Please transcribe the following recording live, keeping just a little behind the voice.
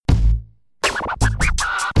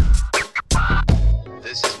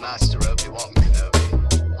Master Obi-Wan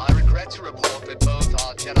Kenobi. I regret to report that both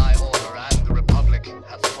our Jedi Order and the Republic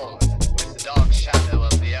have fallen, with the dark shadow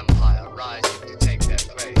of the Empire rising to take their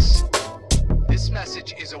place. This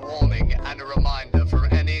message is a warning and a reminder for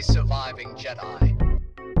any surviving Jedi.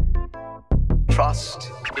 Trust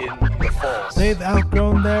in the Force. They've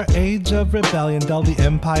outgrown their age of rebellion, dulled the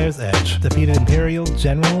Empire's edge, defeated Imperial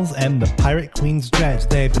generals and the Pirate Queen's dredge.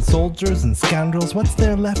 They've been soldiers and scoundrels, what's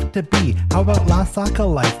there left to be? How about lost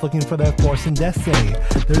acolytes looking for their force and destiny?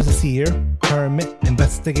 There's a seer, hermit,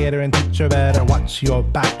 investigator, and teacher. Better watch your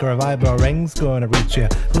back or a vibe or ring's gonna reach you.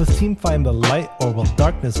 Will this team find the light or will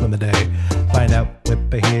darkness win the day? Find out with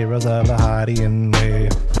the heroes of the Hydian Way.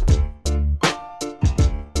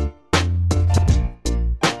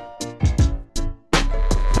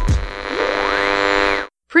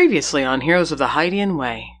 Previously on Heroes of the Hydian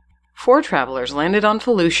Way, 4 travelers landed on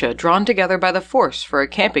Felucia, drawn together by the Force for a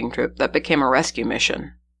camping trip that became a rescue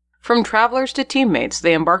mission. From travelers to teammates,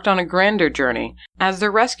 they embarked on a grander journey, as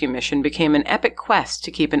their rescue mission became an epic quest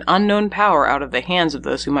to keep an unknown power out of the hands of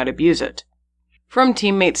those who might abuse it. From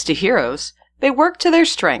teammates to heroes, they worked to their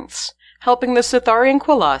strengths, helping the Sitharian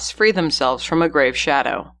Qualas free themselves from a grave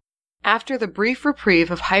shadow. After the brief reprieve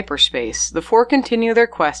of hyperspace, the 4 continue their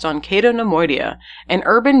quest on Cato Nemoidia, an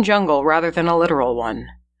urban jungle rather than a literal one.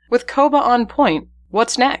 With Koba on point,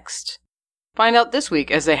 what's next? Find out this week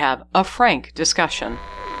as they have a frank discussion.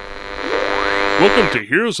 Welcome to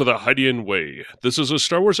Heroes of the Hydian Way. This is a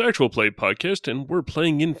Star Wars actual play podcast, and we're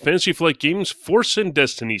playing in Fantasy Flight Games' Force and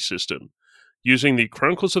Destiny system, using the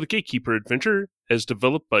Chronicles of the Gatekeeper adventure as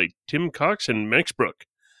developed by Tim Cox and Max Brook.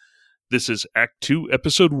 This is Act 2,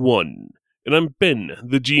 Episode 1, and I'm Ben,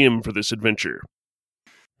 the GM for this adventure.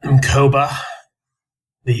 I'm Koba,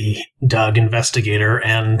 the Doug investigator,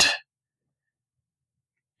 and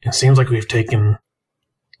it seems like we've taken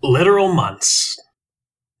literal months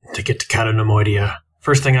to get to Cato Nemoidia.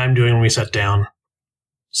 First thing I'm doing when we sit down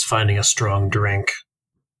is finding a strong drink.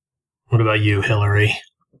 What about you, Hillary?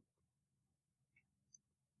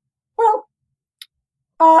 Well,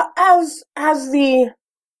 as the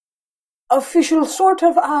official sort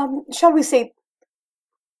of, shall we say,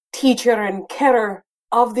 teacher and carer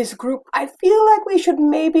of this group, I feel like we should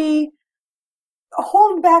maybe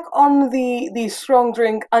hold back on the strong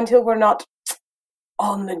drink until we're not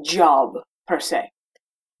on the job, per se.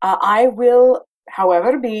 I will,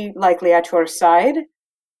 however, be likely at your side,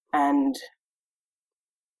 and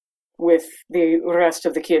with the rest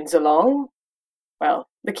of the kids along. Well,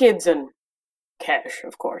 the kids and Cash,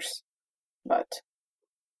 of course, but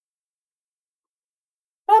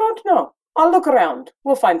I don't know. I'll look around.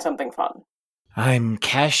 We'll find something fun. I'm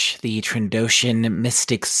Kesh, the Trandoshan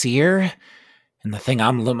Mystic Seer, and the thing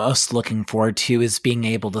I'm most looking forward to is being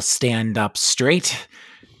able to stand up straight.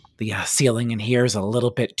 The ceiling in here is a little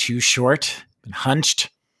bit too short and hunched.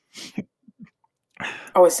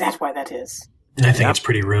 Oh, is that why that is? I think it's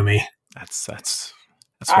pretty roomy. That's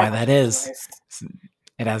why that is.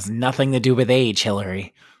 It has nothing to do with age,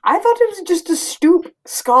 Hillary. I thought it was just a stoop,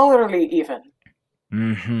 scholarly even.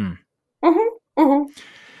 Mm-hmm. Mm-hmm.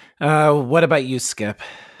 Mm-hmm. What about you, Skip?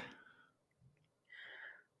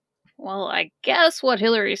 Well, I guess what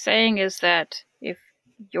Hillary's saying is that if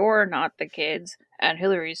you're not the kids and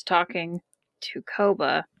Hillary's talking to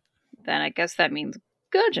Koba, then I guess that means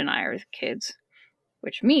Gudge and I are the kids.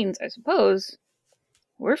 Which means, I suppose,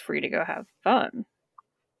 we're free to go have fun.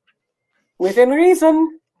 Within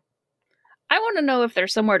reason. I want to know if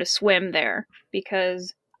there's somewhere to swim there,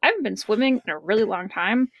 because I haven't been swimming in a really long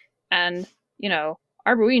time, and,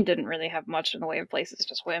 Arbuine didn't really have much in the way of places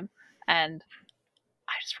to swim, and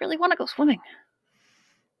I just really want to go swimming.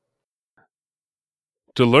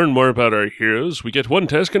 To learn more about our heroes, we get one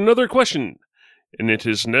task and another question, and it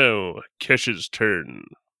is now Kesh's turn.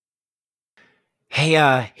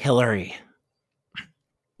 Hey, Hillary.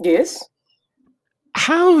 Yes?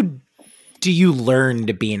 How do you learn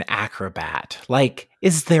to be an acrobat? Like,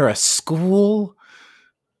 is there a school?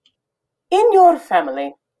 In your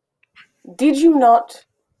family, did you not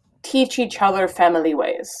teach each other family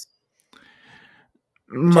ways?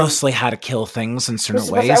 Mostly how to kill things in certain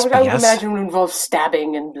ways, I would yes. imagine it would involve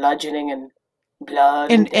stabbing and bludgeoning and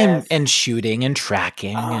blood and shooting and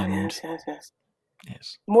tracking.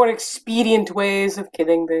 Yes. More expedient ways of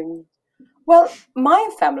killing things. Well, my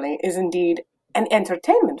family is indeed an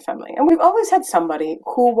entertainment family, and we've always had somebody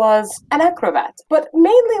who was an acrobat. But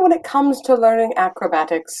mainly when it comes to learning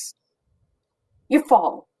acrobatics, you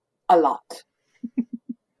fall a lot.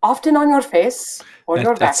 Often on your face or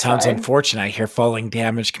your backside. That sounds unfortunate. I hear falling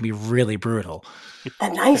damage can be really brutal. The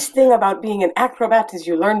nice thing about being an acrobat is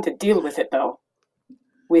you learn to deal with it, though.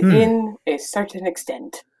 Within a certain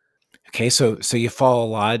extent. Okay, so you fall a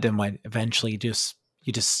lot, and when eventually you just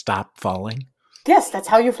stop falling. Yes, that's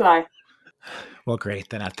how you fly. Well, great.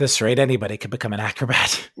 Then at this rate, anybody can become an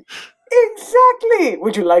acrobat. Exactly.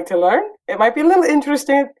 Would you like to learn? It might be a little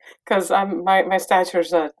interesting because my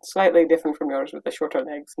stature's slightly different from yours with the shorter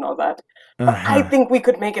legs and all that. But I think we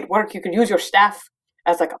could make it work. You could use your staff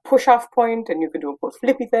as like a push-off point, and you could do a both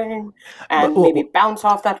flippy thing, and maybe bounce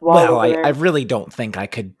off that wall. Well, I really don't think I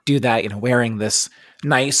could do that. Wearing this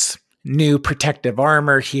nice new protective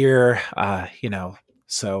armor here.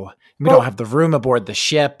 So we don't have the room aboard the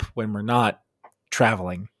ship when we're not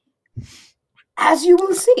traveling. As you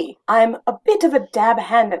will see, I'm a bit of a dab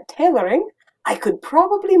hand at tailoring. I could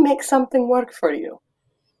probably make something work for you.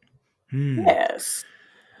 Yes.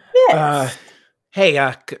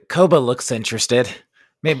 Hey, Koba looks interested.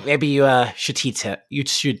 Maybe you should teach him. You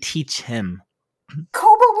should teach him.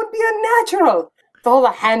 Koba would be a natural. With all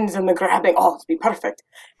the hands and the grabbing, it'd be perfect.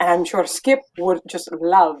 And I'm sure Skip would just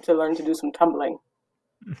love to learn to do some tumbling.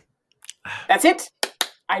 That's it.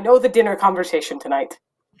 I know the dinner conversation tonight.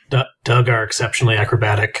 Doug are exceptionally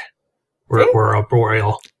acrobatic. We're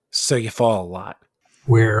arboreal. So you fall a lot.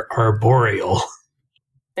 We're arboreal.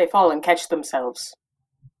 They fall and catch themselves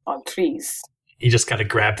on trees. You just gotta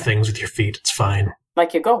grab things with your feet. It's fine.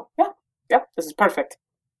 Like you go. Yeah, this is perfect.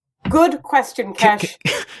 Good question, Cash.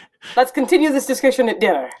 Let's continue this discussion at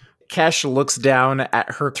dinner. Cash looks down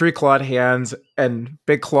at her 3-clawed hands and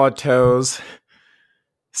big clawed toes.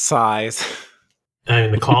 Sighs. I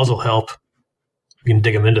mean, the claws will help. You can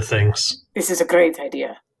dig them into things. This is a great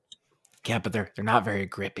idea. Yeah, but they're not very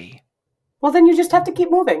grippy. Well, then you just have to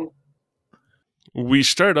keep moving. We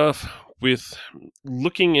start off with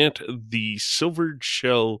looking at the silvered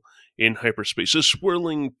shell in hyperspace, a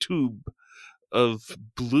swirling tube of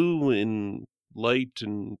blue and light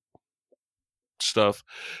and stuff,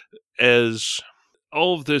 as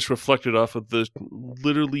all of this reflected off of the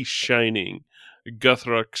literally shining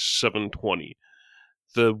Guthrock 720,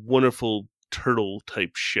 the wonderful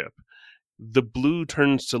turtle-type ship. The blue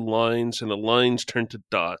turns to lines, and the lines turn to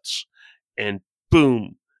dots, and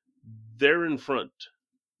boom, there in front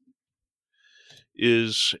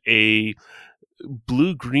is a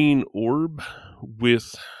blue-green orb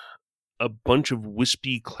with a bunch of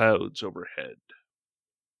wispy clouds overhead.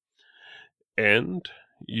 And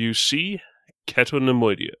you see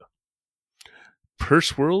Catonemoidia,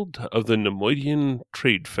 Purse World of the Nemoidian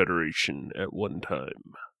Trade Federation at one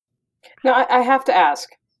time. Now, I have to ask.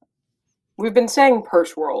 We've been saying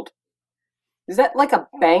Purse World. Is that like a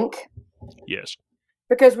bank? Yes.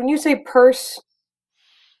 Because when you say purse,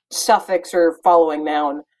 suffix or following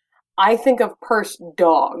noun, I think of purse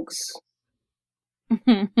dogs,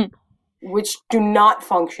 which do not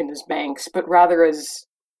function as banks, but rather as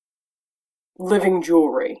living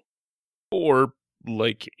jewelry. Or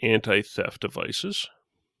like anti-theft devices.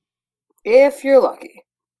 If you're lucky.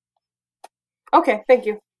 Okay, thank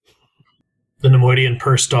you. The Nemoidian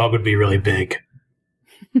purse dog would be really big.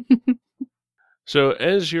 So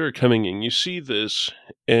as you're coming in, you see this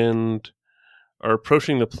and are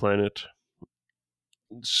approaching the planet.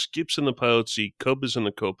 Skip's in the pilot seat, Koba's in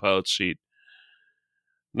the co-pilot seat.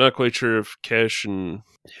 Not quite sure if Cash and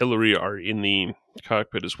Hillary are in the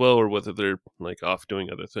cockpit as well, or whether they're like off doing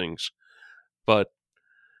other things. But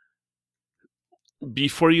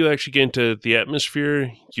before you actually get into the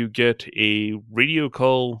atmosphere, you get a radio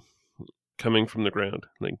call coming from the ground,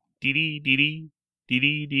 like dee dee dee dee dee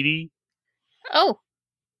dee dee dee. Oh,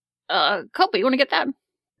 Kobe, you want to get that?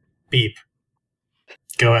 Beep.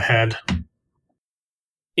 Go ahead.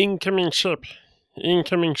 Incoming ship.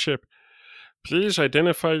 Incoming ship. Please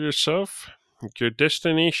identify yourself, your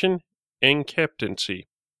destination, and captaincy.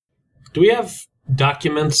 Do we have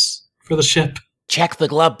documents for the ship? Check the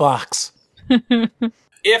glove box.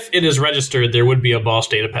 If it is registered, there would be a boss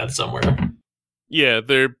datapad somewhere. Yeah,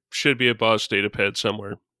 there should be a boss datapad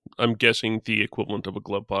somewhere. I'm guessing the equivalent of a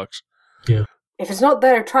glove box. Yeah. If it's not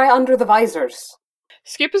there, try under the visors.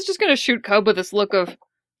 Skip is just going to shoot Koba this look of,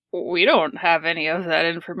 we don't have any of that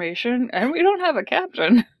information, and we don't have a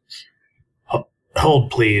captain.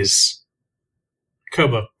 Hold, please.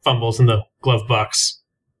 Koba fumbles in the glove box.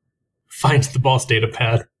 Finds the boss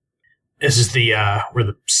datapad. This is we're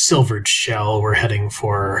the Silvered Shell. We're heading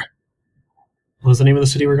for... What was the name of the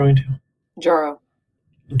city we're going to? Jaro.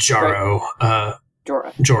 Jaro.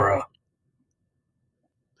 Right. Jora.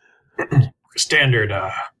 Standard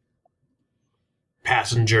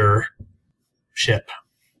passenger ship.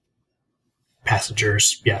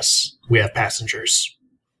 Passengers, yes. We have passengers.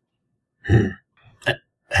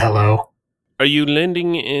 Hello? Are you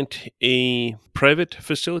landing at a private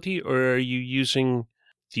facility, or are you using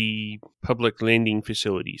the public landing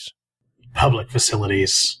facilities? public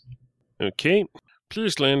facilities. Okay.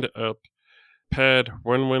 Please land at pad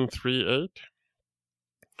 1138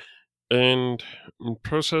 and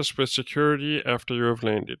process with security after you have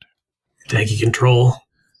landed. Thank you, Control.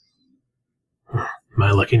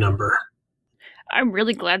 My lucky number. I'm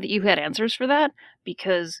really glad that you had answers for that,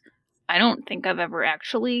 because I don't think I've ever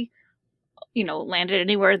actually, landed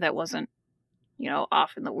anywhere that wasn't,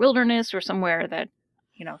 off in the wilderness or somewhere that,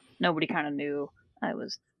 nobody kind of knew I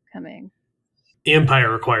was coming. The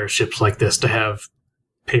Empire requires ships like this to have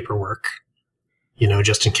paperwork,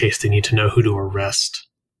 just in case they need to know who to arrest.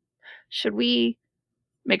 Should we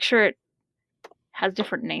make sure it has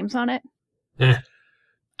different names on it? Eh.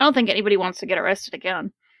 I don't think anybody wants to get arrested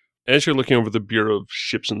again. As you're looking over the Bureau of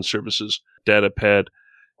Ships and Services data pad,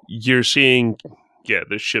 you're seeing,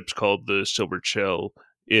 the ship's called the Silver Shell.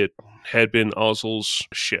 It had been Ozzel's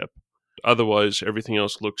ship. Otherwise, everything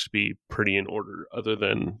else looks to be pretty in order, other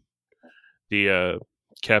than the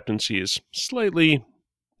captaincy is slightly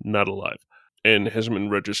not alive and hasn't been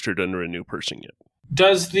registered under a new person yet.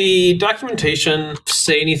 Does the documentation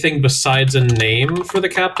say anything besides a name for the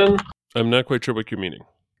captain? I'm not quite sure what you're meaning.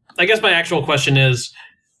 I guess my actual question is,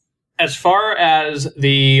 as far as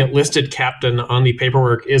the listed captain on the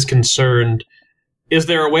paperwork is concerned, is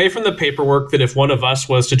there a way from the paperwork that if one of us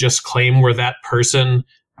was to just claim we're that person,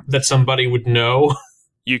 that somebody would know?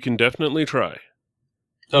 You can definitely try.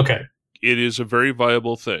 Okay. It is a very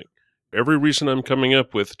viable thing. Every reason I'm coming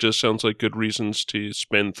up with just sounds like good reasons to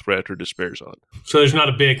spend threat or despairs on. So there's not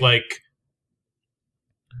a big,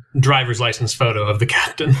 driver's license photo of the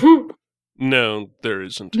captain? No, there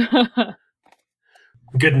isn't.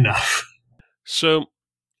 Good enough. So,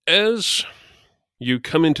 as you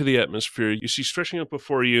come into the atmosphere, you see stretching up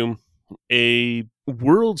before you a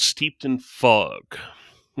world steeped in fog.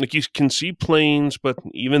 You can see planes, but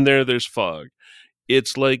even there's fog.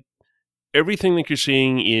 It's like everything that you're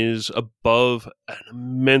seeing is above an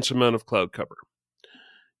immense amount of cloud cover.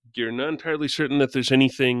 You're not entirely certain that there's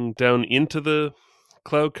anything down into the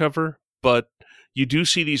cloud cover, but you do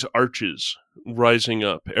see these arches rising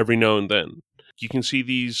up every now and then. You can see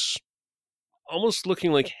these almost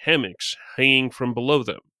looking like hammocks hanging from below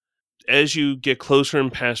them. As you get closer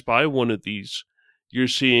and pass by one of these, you're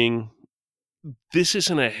seeing this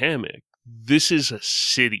isn't a hammock. This is a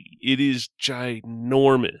city. It is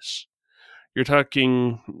ginormous. You're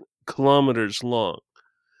talking kilometers long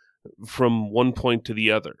from one point to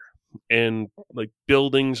the other. And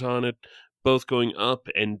buildings on it, both going up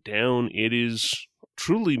and down. It is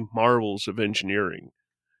truly marvels of engineering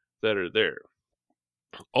that are there.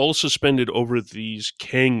 All suspended over these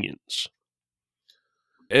canyons.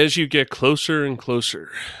 As you get closer and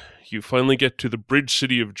closer, you finally get to the bridge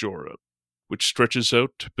city of Jorah, which stretches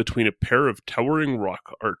out between a pair of towering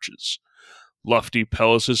rock arches. Lofty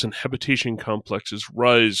palaces and habitation complexes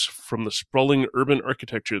rise from the sprawling urban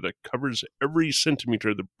architecture that covers every centimeter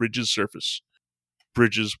of the bridge's surface.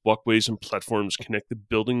 Bridges, walkways, and platforms connect the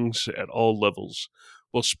buildings at all levels,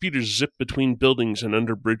 while speeders zip between buildings and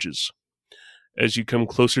under bridges. As you come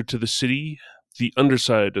closer to the city, the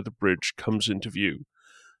underside of the bridge comes into view.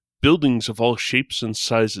 Buildings of all shapes and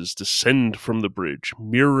sizes descend from the bridge,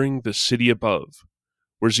 mirroring the city above,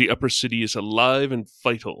 whereas the upper city is alive and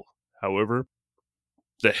vital. However,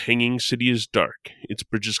 the hanging city is dark, its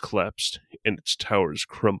bridges collapsed, and its towers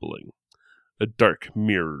crumbling, a dark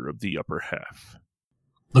mirror of the upper half.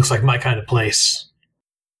 Looks like my kind of place.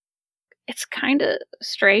 It's kind of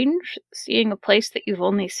strange seeing a place that you've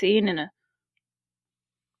only seen in a,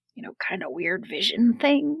 kind of weird vision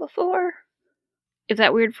thing before. Is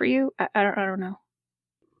that weird for you? I don't know.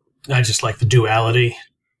 I just like the duality.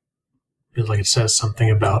 Feels like it says something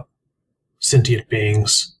about sentient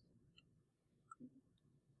beings.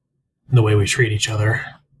 And the way we treat each other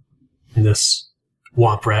in this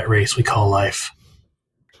womp rat race we call life.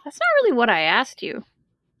 That's not really what I asked you.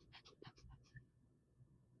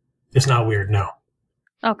 It's not weird, no.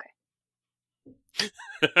 Okay.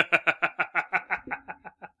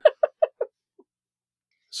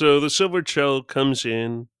 So the Silver Shell comes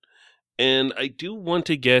in, and I do want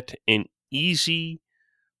to get an easy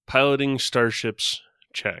piloting starships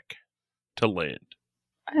check to land.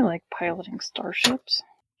 I like piloting starships.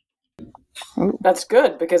 That's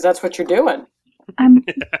good, because that's what you're doing. I'm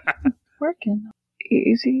working.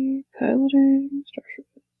 Easy piloting starships.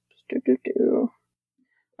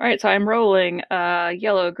 Alright, so I'm rolling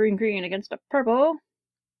yellow, green, green against a purple.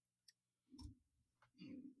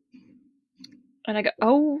 And I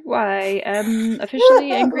go, I am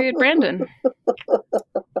officially angry at Brandon,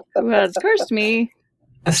 who has cursed me.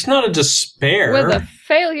 That's not a despair. With a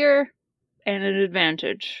failure and an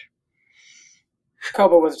advantage.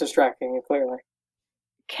 Koba was distracting you, clearly.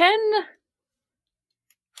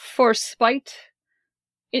 For spite,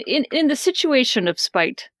 in the situation of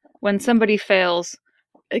spite, when somebody fails,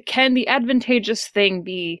 can the advantageous thing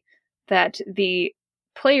be that the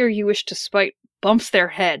player you wish to spite bumps their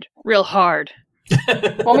head real hard?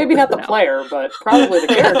 Well, maybe not the player, but probably the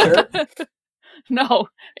character. No,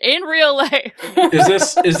 in real life.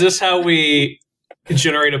 Is this how we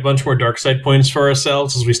generate a bunch more dark side points for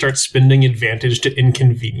ourselves as we start spending advantage to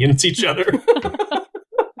inconvenience each other?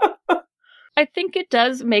 I think it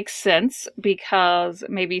does make sense because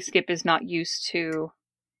maybe Skip is not used to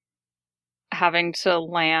having to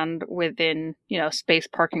land within, space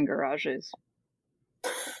parking garages.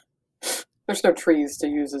 There's no trees to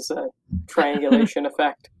use as a triangulation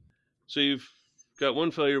effect. So you've got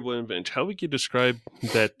one failure, one advantage. How would you describe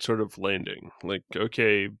that sort of landing? Like,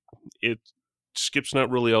 okay, Skip's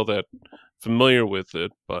not really all that familiar with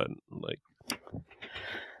it, but like...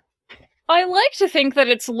 I like to think that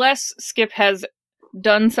it's less Skip has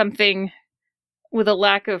done something with a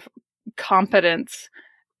lack of competence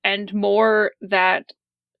and more that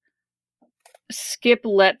Skip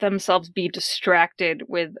let themselves be distracted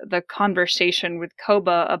with the conversation with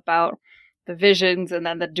Koba about the visions and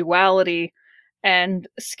then the duality. And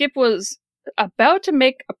Skip was about to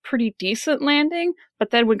make a pretty decent landing,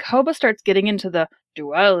 but then when Koba starts getting into the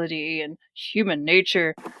duality and human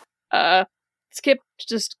nature, Skip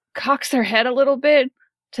just cocks their head a little bit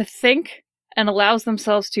to think and allows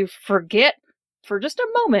themselves to forget for just a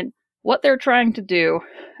moment what they're trying to do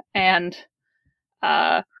and,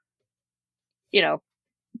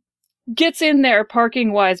 gets in there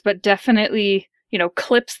parking wise, but definitely,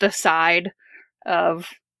 clips the side of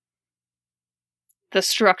the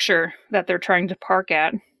structure that they're trying to park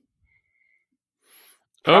at.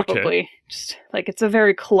 Probably. Okay. Just like it's a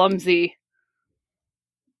very clumsy,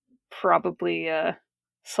 probably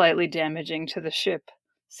slightly damaging to the ship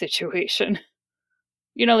situation.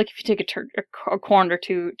 Like if you take a corner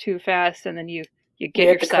too fast and then you get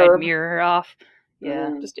your side curb. mirror off.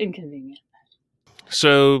 Yeah, just inconvenient.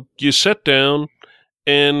 So you sit down,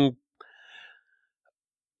 and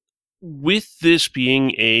with this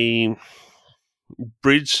being a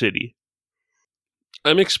bridge city,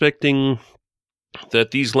 I'm expecting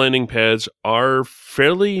that these landing pads are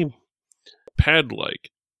fairly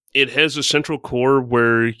pad-like. It has a central core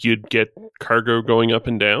where you'd get cargo going up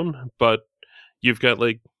and down, but you've got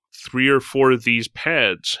like 3 or 4 of these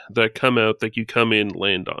pads that come out that you come in,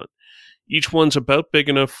 land on. Each one's about big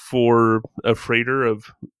enough for a freighter of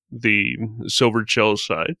the Silver Shell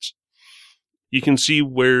size. You can see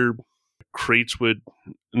where crates would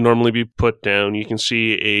normally be put down. You can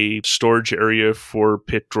see a storage area for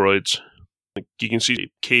pit droids. You can see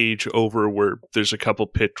a cage over where there's a couple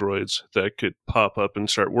pit droids that could pop up and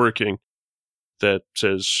start working that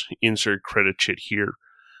says insert credit sheet here.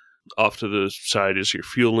 Off to the side is your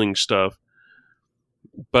fueling stuff.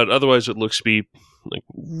 But otherwise it looks to be like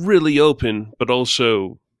really open, but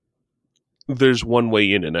also there's one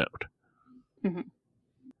way in and out.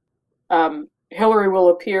 Mm-hmm. Hillary will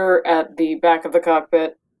appear at the back of the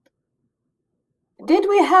cockpit. Did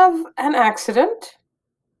we have an accident?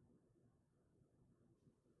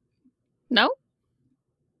 No?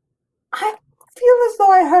 I feel as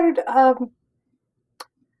though I heard,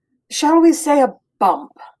 shall we say a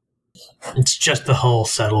bump? It's just the hull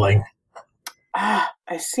settling. Ah,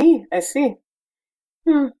 I see. I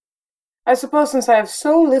suppose since I have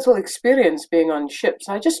so little experience being on ships,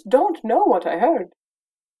 I just don't know what I heard.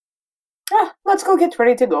 Let's go get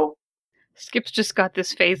ready to go. Skip's just got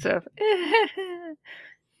this face of...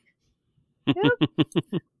 Yep.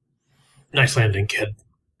 Nice landing, kid.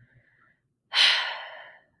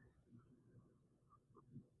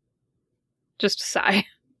 Just a sigh.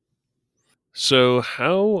 So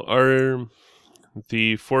how are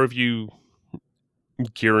the 4 of you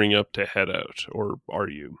gearing up to head out, or are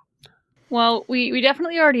you? Well, we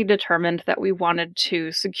definitely already determined that we wanted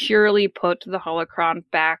to securely put the holocron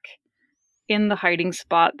back in the hiding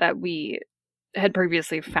spot that we had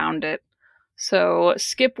previously found it. So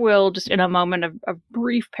Skip will, just in a moment of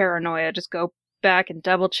brief paranoia, just go back and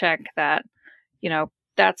double check that,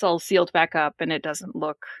 that's all sealed back up and it doesn't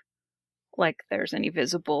look like there's any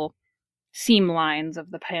visible seam lines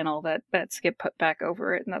of the panel that Skip put back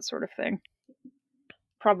over it and that sort of thing.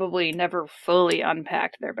 Probably never fully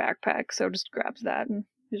unpacked their backpack, so just grabs that and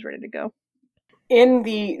he's ready to go. In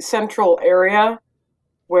the central area,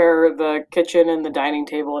 where the kitchen and the dining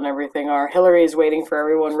table and everything are, Hillary is waiting for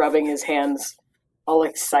everyone, rubbing his hands, all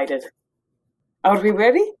excited. Are we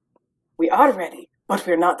ready? We are ready, but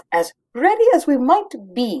we're not as ready as we might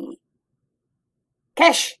be.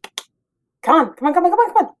 Kesh! Come on.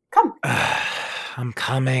 Come. I'm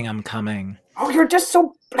coming. Oh, you're just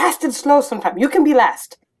so blasted slow sometimes. You can be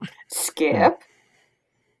last. Skip,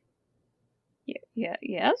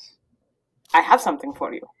 Yes? I have something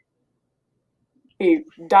for you. He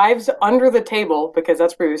dives under the table, because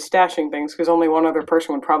that's where he was stashing things, because only one other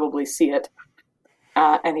person would probably see it.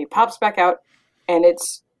 And he pops back out, and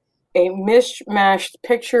it's a mishmashed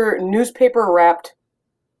picture, newspaper-wrapped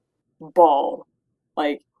ball.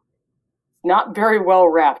 Like, not very well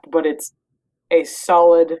wrapped, but it's a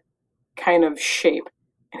solid kind of shape.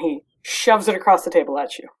 And he shoves it across the table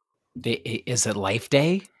at you. Is it Life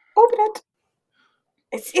Day? Open it.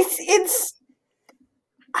 It's.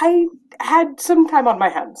 I had some time on my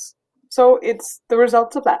hands, so it's the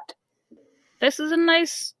results of that. This is a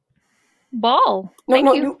nice ball. No,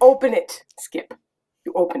 Thank you. you open it, Skip.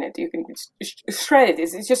 You open it. You can shred it.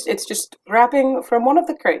 It's just wrapping from one of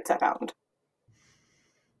the crates I found.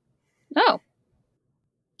 Oh.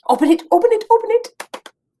 Open it.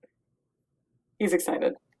 He's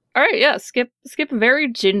excited. All right, yeah. Skip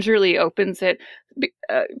very gingerly opens it.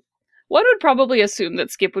 One would probably assume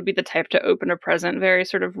that Skip would be the type to open a present very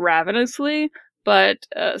sort of ravenously, but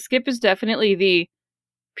Skip is definitely the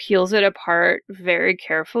peels it apart very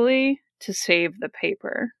carefully to save the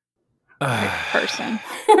paper person.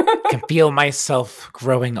 Can feel myself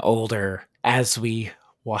growing older as we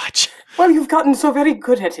watch. Well, you've gotten so very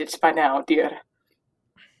good at it by now, dear.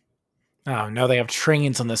 Oh no, they have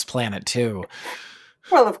trains on this planet too.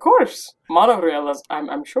 Well, of course. Monorail,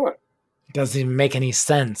 I'm sure. Doesn't even make any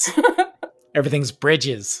sense. Everything's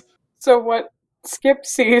bridges. So what Skip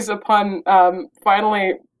sees upon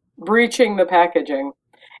finally breaching the packaging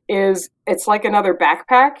is it's like another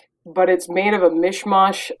backpack, but it's made of a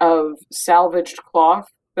mishmash of salvaged cloth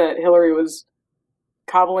that Hillary was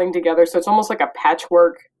cobbling together. So it's almost like a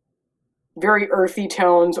patchwork, very earthy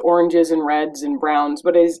tones, oranges and reds and browns,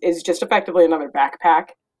 but is just effectively another backpack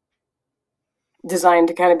designed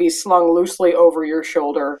to kind of be slung loosely over your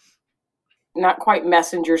shoulder. Not quite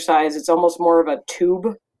messenger size. It's almost more of a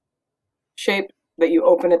tube shape that you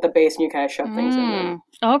open at the base and you kind of shove things in.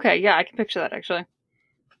 Okay, yeah, I can picture that actually.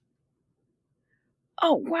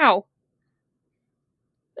 Oh, wow.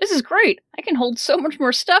 This is great. I can hold so much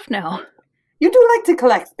more stuff now. You do like to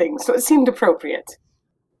collect things, so it seemed appropriate.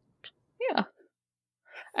 Yeah.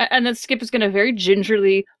 And then Skip is going to very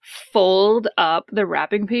gingerly fold up the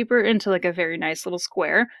wrapping paper into like a very nice little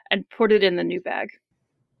square and put it in the new bag.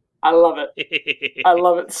 I love it. I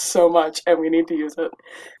love it so much, and we need to use it.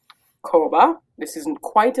 Koba, this isn't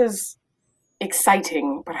quite as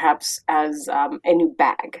exciting, perhaps, as a new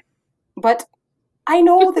bag. But I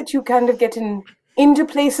know that you kind of get into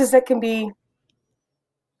places that can be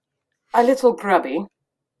a little grubby.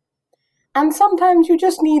 And sometimes you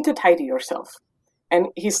just need to tidy yourself. And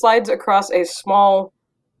he slides across a small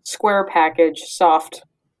square package, soft,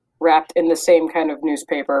 wrapped in the same kind of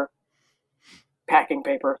newspaper, packing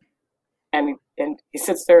paper. And he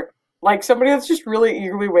sits there like somebody that's just really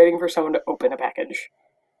eagerly waiting for someone to open a package.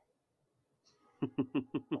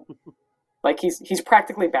 Like he's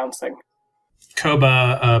practically bouncing.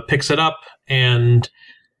 Koba picks it up and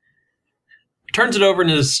turns it over in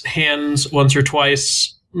his hands once or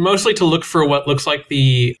twice, mostly to look for what looks like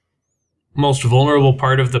the most vulnerable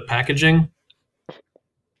part of the packaging,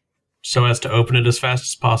 so as to open it as fast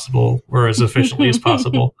as possible, or as efficiently as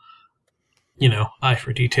possible. You know, eye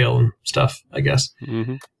for detail and stuff, I guess.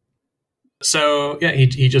 Mm-hmm. So, yeah,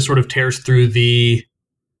 he just sort of tears through the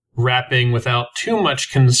wrapping without too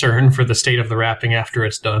much concern for the state of the wrapping after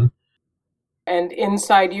it's done. And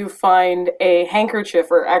inside you find a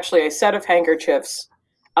handkerchief, or actually a set of handkerchiefs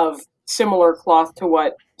of similar cloth to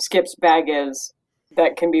what Skip's bag is,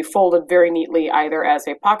 that can be folded very neatly either as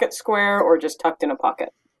a pocket square or just tucked in a pocket.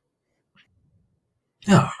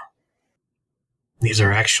 Oh. These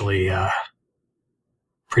are actually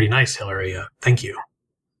pretty nice, Hillary. Thank you.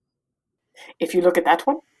 If you look at that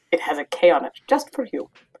one, it has a K on it, just for you.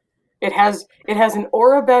 It has an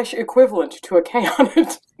Orabesh equivalent to a K on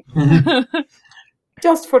it. Mm-hmm.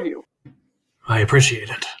 Just for you. I appreciate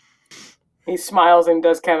it. He smiles and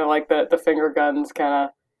does kind of like the finger guns, kind of,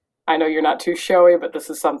 I know you're not too showy, but this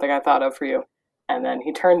is something I thought of for you. And then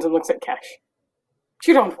he turns and looks at Cash.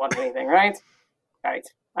 You don't want anything, right? Right.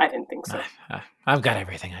 I didn't think so. I've got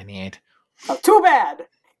everything I need. Oh, too bad!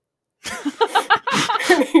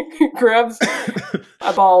 He grabs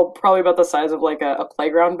a ball probably about the size of like a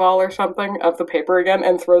playground ball or something of the paper again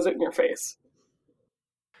and throws it in your face.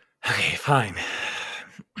 Okay, fine.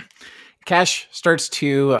 Cash starts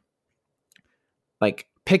to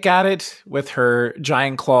pick at it with her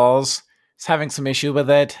giant claws. Is having some issue with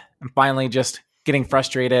it, and finally just getting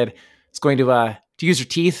frustrated, is going to use her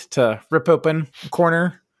teeth to rip open a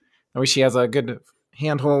corner. I wish she has a good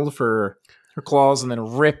handhold for her claws, and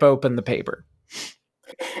then rip open the paper.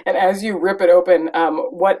 And as you rip it open,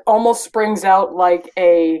 what almost springs out like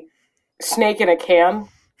a snake in a can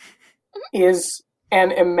is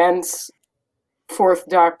an immense Fourth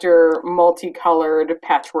Doctor multicolored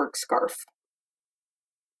patchwork scarf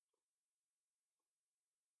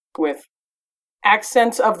with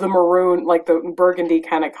accents of the maroon, like the burgundy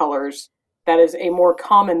kind of colors. That is a more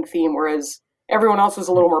common theme, whereas everyone else is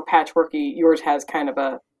a little more patchworky. Yours has kind of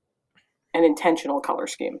an intentional color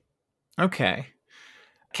scheme. Okay.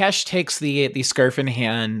 Cash takes the scarf in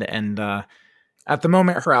hand, and at the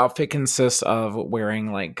moment, her outfit consists of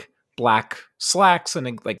wearing like black slacks and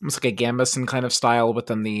like almost like a gambeson kind of style, with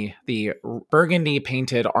then the burgundy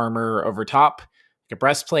painted armor over top, like a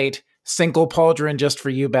breastplate, single pauldron just for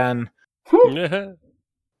you, Ben.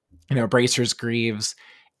 Bracers, greaves,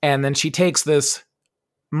 and then she takes this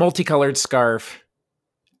multicolored scarf,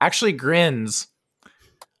 actually grins,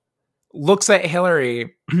 looks at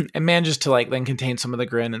Hillary, and manages to then contain some of the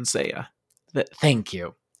grin and say, thank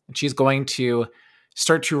you. And she's going to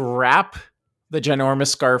start to wrap the ginormous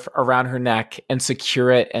scarf around her neck and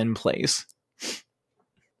secure it in place.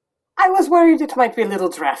 I was worried it might be a little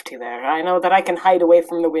drafty there. I know that I can hide away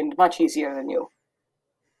from the wind much easier than you.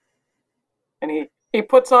 And he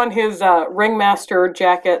puts on his ringmaster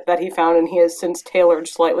jacket that he found, and he has since tailored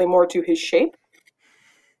slightly more to his shape.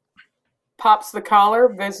 Pops the collar,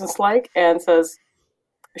 businesslike, and says,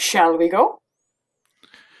 "Shall we go?"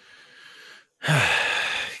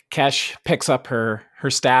 Cash picks up her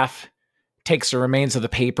staff, takes the remains of the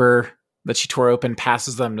paper that she tore open,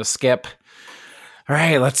 passes them to Skip. All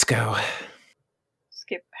right, let's go.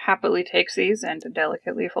 Skip happily takes these and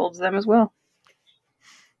delicately folds them as well.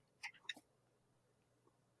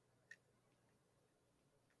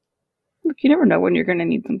 Look, you never know when you're going to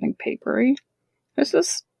need something papery. This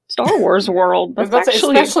is Star Wars world. That's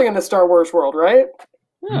actually... Especially in the Star Wars world, right?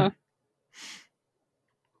 Yeah.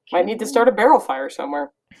 Might need to start a barrel fire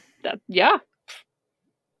somewhere. Yeah.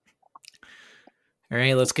 All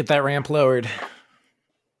right, let's get that ramp lowered.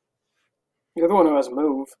 You're the one who has a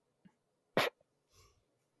move.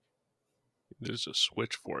 There's a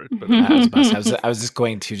switch for it, but I was just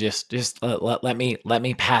going to just let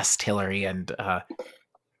me pass Hillary and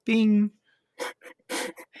bing.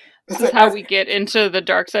 This is how we get into the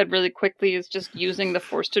dark side really quickly, is just using the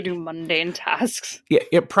Force to do mundane tasks.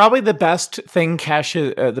 Yeah, probably the best thing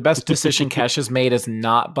the best decision Cash has made is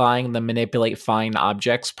not buying the manipulate fine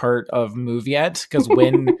objects part of move yet, because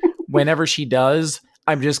whenever she does,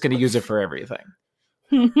 I'm just going to use it for everything.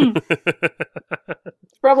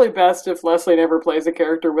 It's probably best if Leslie never plays a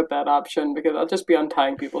character with that option, because I'll just be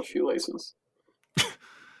untying people's shoelaces.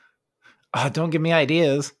 Don't give me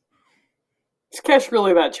ideas. Is Kesh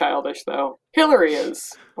really that childish, though? Hillary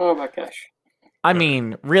is. What about Kesh? I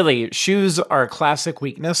mean, really, shoes are a classic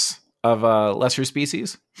weakness of lesser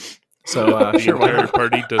species. So sure, why our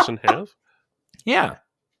party doesn't have? Yeah,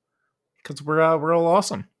 because we're all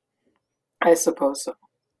awesome. I suppose so.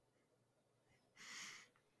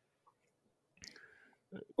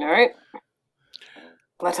 All right.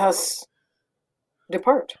 Let us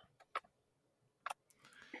depart.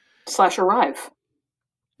 / arrive.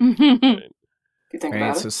 You think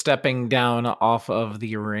about so it. Stepping down off of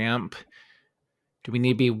the ramp, do we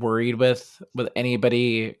need to be worried with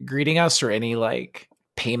anybody greeting us, or any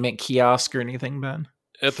payment kiosk or anything, Ben?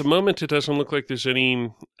 At the moment, it doesn't look like there's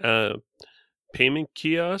any payment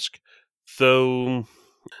kiosk, though.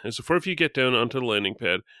 As the four of you get down onto the landing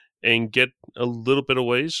pad and get a little bit of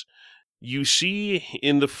ways, you see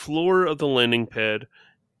in the floor of the landing pad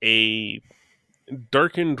a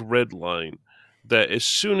darkened red line that as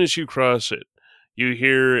soon as you cross it, you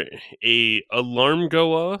hear a alarm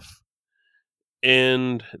go off,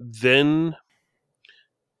 and then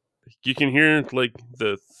you can hear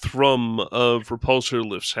the thrum of repulsor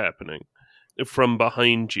lifts happening from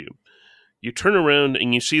behind you. You turn around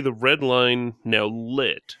and you see the red line now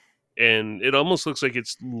lit, and it almost looks like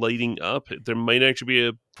it's lighting up. There might actually be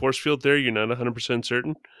a force field there, you're not 100%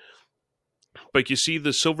 certain. But you see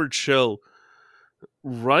the silvered shell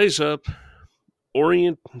rise up,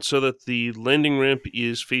 orient so that the landing ramp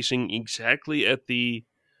is facing exactly at the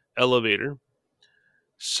elevator,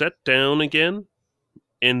 set down again,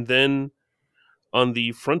 and then on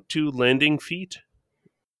the front two landing feet,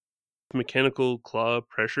 mechanical claw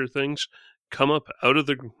pressure things come up out of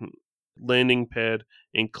the landing pad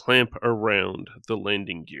and clamp around the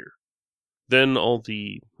landing gear. Then all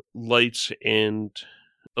the lights and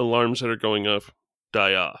alarms that are going off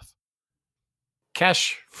die off.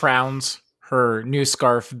 Kesh frowns, her new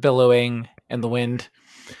scarf billowing in the wind.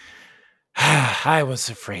 I was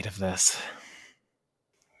afraid of this.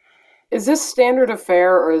 Is this standard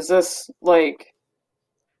affair, or is this, like,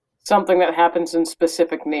 something that happens in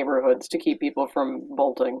specific neighborhoods to keep people from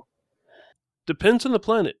bolting? Depends on the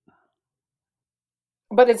planet.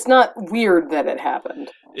 But it's not weird that it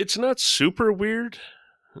happened. It's not super weird.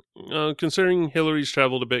 Considering Hillary's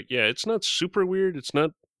traveled a bit, yeah, it's not super weird. It's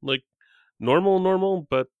not, like, normal,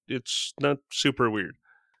 but it's not super weird.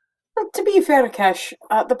 Well, to be fair, Kesh,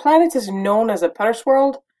 the planet is known as a purse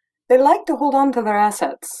world. They like to hold on to their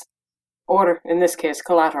assets. Or, in this case,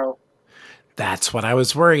 collateral. That's what I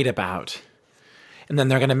was worried about. And then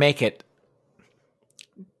they're going to make it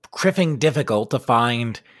criffing difficult to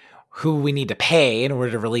find who we need to pay in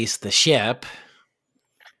order to release the ship.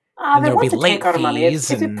 And They there'll be want to late take our money.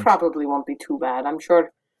 fees It probably won't be too bad. I'm sure a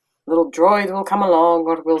little droid will come along,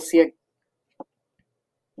 or we'll see a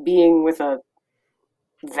being with a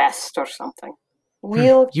vest or something.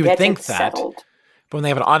 We'll You would get think it that. settled. But when they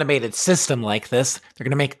have an automated system like this, they're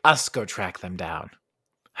going to make us go track them down.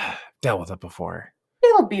 Dealt with it before.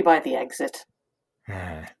 It'll be by the exit.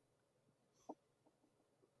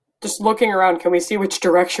 Just looking around, can we see which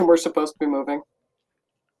direction we're supposed to be moving?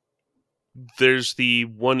 There's the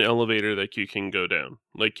one elevator that you can go down.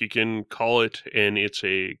 Like, you can call it, and it's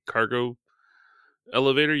a cargo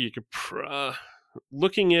elevator. You could,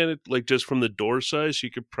 looking at it, like, just from the door size, you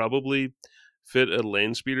could probably fit a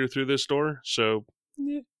land speeder through this door. So,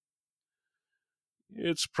 yeah.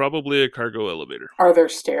 It's probably a cargo elevator. Are there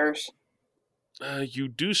stairs? You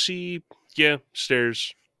do see, yeah,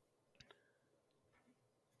 stairs.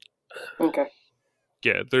 Okay.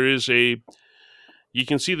 Yeah, there is you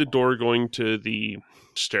can see the door going to the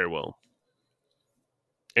stairwell.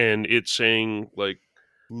 And it's saying, like,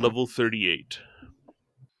 level 38.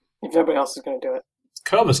 If nobody else is going to do it.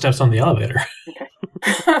 Koba steps on the elevator. Okay.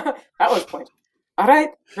 That was point. All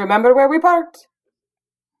right. Remember where we parked?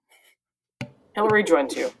 Hillary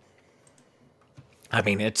joins you. I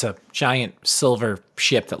mean, it's a giant silver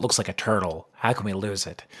ship that looks like a turtle. How can we lose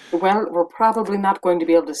it? Well, we're probably not going to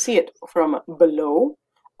be able to see it from below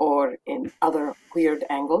or in other weird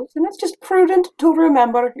angles, and it's just prudent to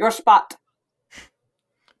remember your spot.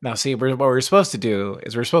 Now, see, what we're supposed to do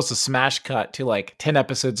is we're supposed to smash cut to like 10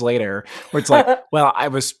 episodes later, where it's like, well, I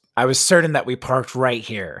was certain that we parked right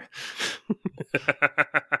here.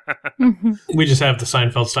 We just have the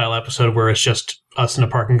Seinfeld style episode where it's just us in a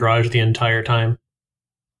parking garage the entire time.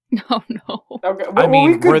 Oh, no. Okay. I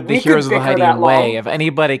mean, we're the we heroes could of the bicker that Hiding Way. long. If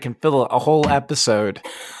anybody can fill a whole episode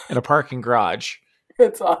in a parking garage,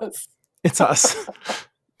 It's us. it's us.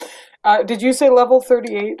 Did you say level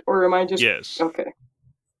 38, or am I just... Yes. Okay.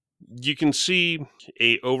 You can see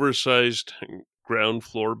a oversized ground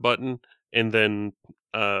floor button and then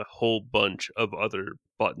a whole bunch of other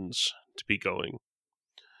buttons to be going.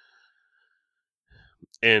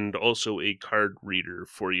 And also a card reader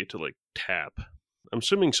for you to, like, tap. I'm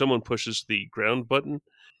assuming someone pushes the ground button.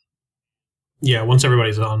 Yeah, once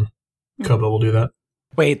everybody's on, Koba will do that.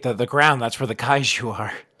 Wait, the ground, that's where the kaiju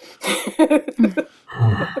are.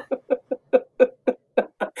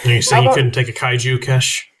 Are you saying How you about- couldn't take a kaiju,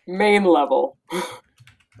 Kesh? Main level.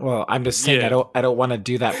 Well, I'm just saying Yeah. I don't want to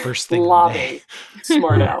do that first thing. Lobby.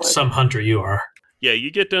 Smart aleck. Some hunter you are. Yeah,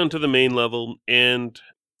 you get down to the main level, and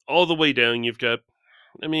all the way down you've got,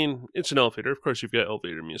 I mean, it's an elevator. Of course you've got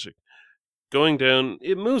elevator music. Going down,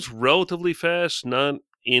 it moves relatively fast, not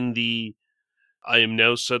in the I am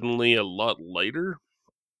now suddenly a lot lighter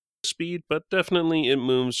speed, but definitely it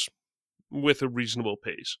moves with a reasonable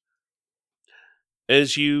pace.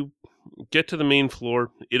 As you get to the main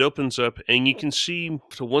floor, it opens up, and you can see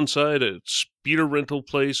to one side a speeder rental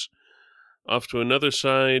place, off to another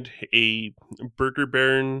side a Burger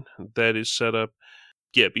Baron that is set up.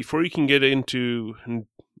 Yeah, before you can get into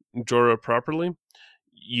Jorah properly,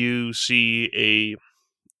 you see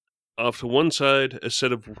off to one side a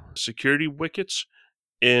set of security wickets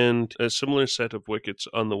and a similar set of wickets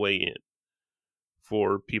on the way in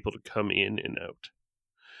for people to come in and out.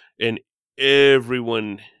 And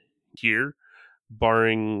everyone here,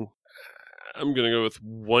 barring, I'm going to go with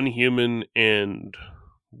one human and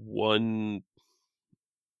one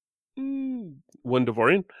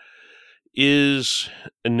Devorean, is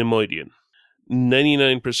a Nemoidian.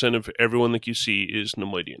 99% of everyone that you see is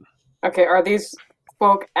Nemoidian. Okay, are these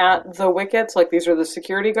folk at the wickets? Like, these are the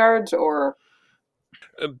security guards, or...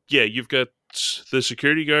 Yeah, you've got the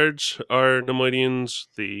security guards are Nemoidians,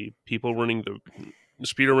 the people running the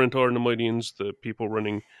speeder rental are Nemoidians, the people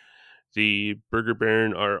running the Burger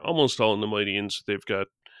Baron are almost all Nemoidians. They've got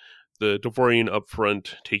the Devorian up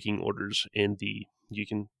front taking orders, and you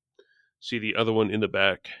can See the other one in the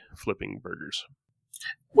back flipping burgers.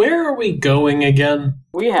 Where are we going again?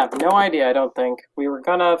 We have no idea, I don't think. We were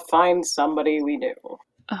gonna find somebody we knew.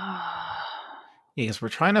 Yes, we're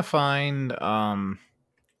trying to find our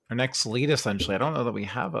next lead, essentially. I don't know that we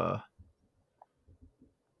have a...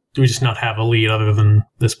 Do we just not have a lead other than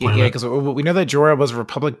this planet? Yeah, because we know that Jorah was a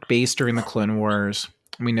Republic base during the Clone Wars.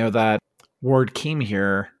 We know that Ward came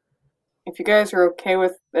here. If you guys are okay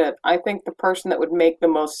with it, I think the person that would make the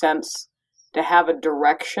most sense to have a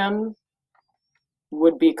direction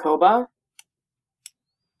would be Koba.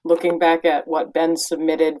 Looking back at what Ben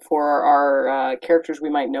submitted for our characters we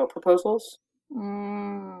might know proposals.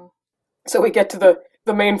 So we get to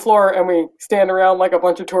the main floor and we stand around like a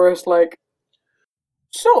bunch of tourists like,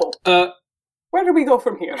 so, where do we go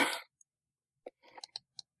from here?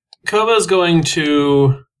 Koba's going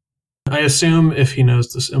to... I assume if he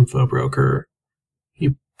knows this info broker,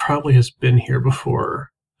 he probably has been here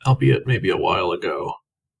before, albeit maybe a while ago.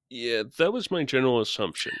 Yeah, that was my general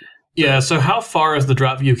assumption. Yeah, so how far is the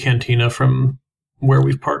Dropview Cantina from where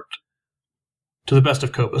we've parked? To the best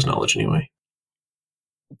of Koba's knowledge, anyway.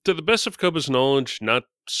 To the best of Koba's knowledge, not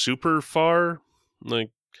super far. Like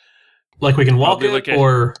we can walk it,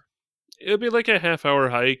 or... It'll be like a half-hour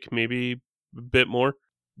hike, maybe a bit more.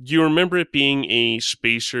 You remember it being a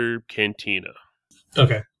spacer cantina.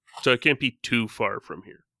 Okay. So it can't be too far from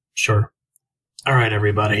here. Sure. All right,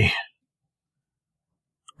 everybody.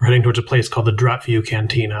 We're heading towards a place called the Dropview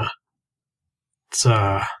Cantina. It's,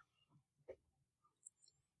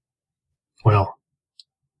 well,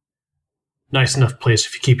 nice enough place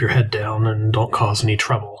if you keep your head down and don't cause any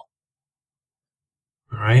trouble.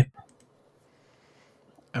 All right?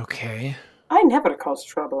 Okay. I never cause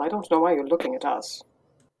trouble. I don't know why you're looking at us.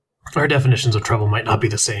 Our definitions of trouble might not be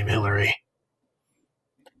the same, Hillary.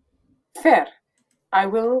 Fair. I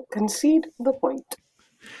will concede the point.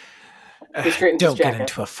 Don't get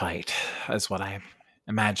into a fight, is what I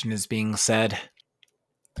imagine is being said.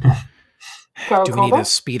 Do we need a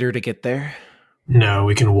speeder to get there? No,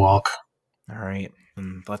 we can walk. All right.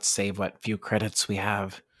 Let's save what few credits we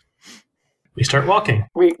have. We start walking.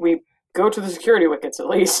 We go to the security wickets, at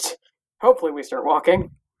least. Hopefully we start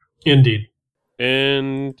walking. Indeed.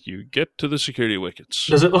 And you get to the security wickets.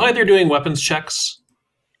 Does it look like they're doing weapons checks?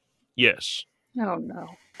 Yes. Oh,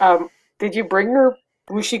 no. Did you bring your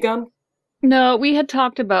Wuxi gun? No, we had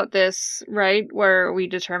talked about this, right? Where we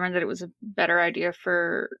determined that it was a better idea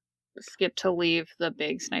for Skip to leave the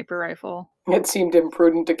big sniper rifle. It seemed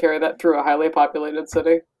imprudent to carry that through a highly populated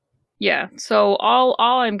city. Yeah, so all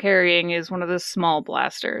I'm carrying is one of the small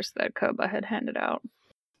blasters that Koba had handed out.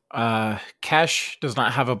 Kesh does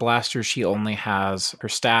not have a blaster. She only has her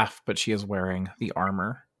staff, but she is wearing the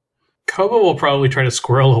armor. Koba will probably try to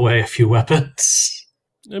squirrel away a few weapons.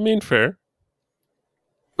 I mean, fair.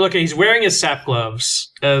 Look, he's wearing his sap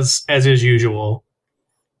gloves, as is usual.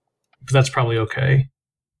 But that's probably okay.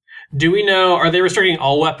 Do we know, are they restricting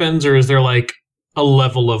all weapons, or is there, like, a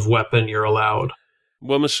level of weapon you're allowed?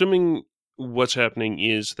 Well, I'm assuming what's happening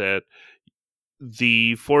is that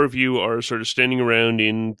the four of you are sort of standing around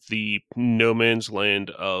in the no man's land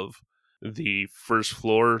of the first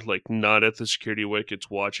floor, like not at the security wickets,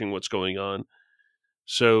 watching what's going on.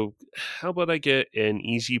 So how about I get an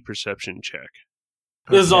easy perception check?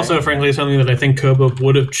 This is also, frankly, something that I think Koba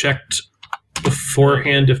would have checked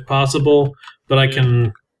beforehand if possible, but I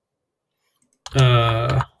can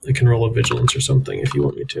roll a vigilance or something if you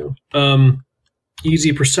want me to.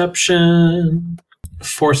 Easy perception,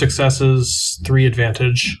 4 successes, 3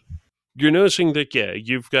 advantage. You're noticing that, yeah,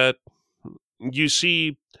 you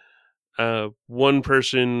see one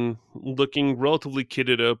person looking relatively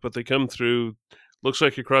kitted up, but they come through, looks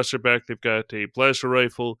like across their back they've got a blaster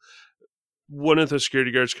rifle. One of the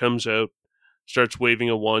security guards comes out, starts waving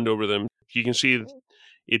a wand over them. You can see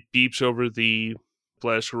it beeps over the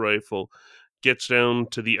blaster rifle, gets down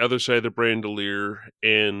to the other side of the Brandolier,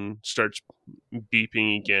 and starts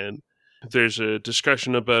beeping again. There's a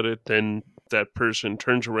discussion about it, then that person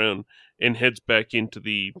turns around and heads back into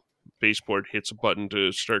the baseboard, hits a button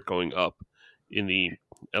to start going up in the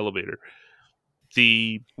elevator.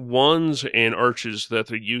 The wands and arches that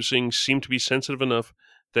they're using seem to be sensitive enough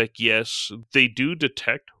that, yes, they do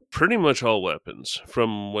detect pretty much all weapons,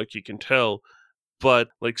 from what you can tell, but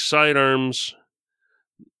like sidearms,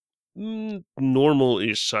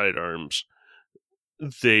 normal-ish sidearms,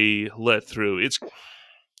 they let through. It's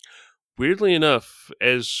weirdly enough,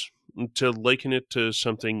 as to liken it to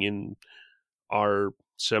something in our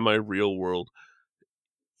semi-real world,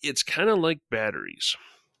 it's kind of like batteries.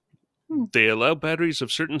 They allow batteries of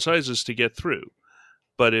certain sizes to get through,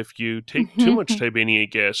 but if you take too much Tibania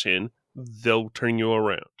gas in, they'll turn you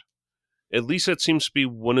around. At least that seems to be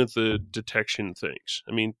one of the detection things.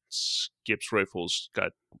 I mean, Skip's rifle's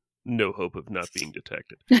got no hope of not being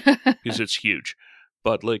detected because it's huge.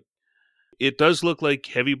 But, like, it does look like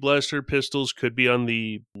heavy blaster pistols could be on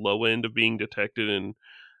the low end of being detected and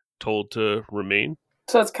told to remain.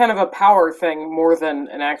 So it's kind of a power thing more than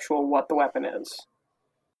an actual what the weapon is.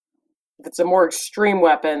 If it's a more extreme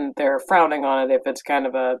weapon, they're frowning on it. If it's kind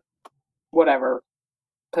of a whatever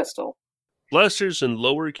pistol. Blasters and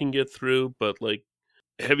lower can get through, but like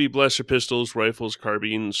heavy blaster pistols, rifles,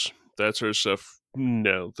 carbines, that sort of stuff,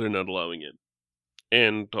 no, they're not allowing it.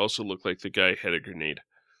 And also looked like the guy had a grenade.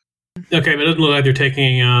 Okay, but it doesn't look like they're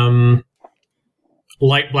taking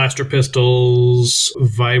light blaster pistols,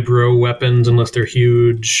 vibro weapons, unless they're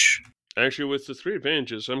huge. Actually, with the 3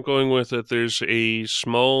 advantages, I'm going with that there's a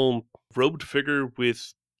small robed figure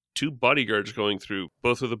with 2 bodyguards going through.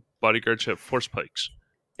 Both of the bodyguards have force pikes,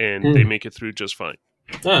 and they make it through just fine.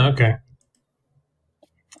 Oh, okay.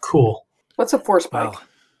 Cool. What's a force pike? Well,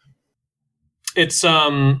 It's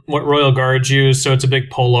what Royal Guards use, so it's a big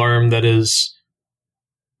pole arm that is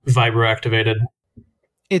vibro activated.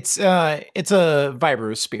 it's a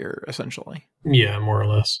vibro spear, essentially. Yeah, more or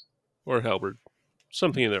less. Or halberd.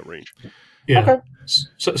 Something in that range. Yeah. Okay.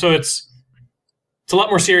 So it's a lot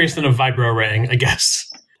more serious than a vibro ring, I guess.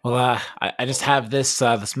 Well, I just have this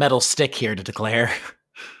metal stick here to declare.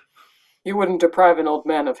 You wouldn't deprive an old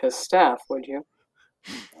man of his staff, would you?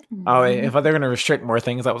 Oh, if they're going to restrict more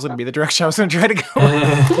things, that was going to be the direction I was going to try to go.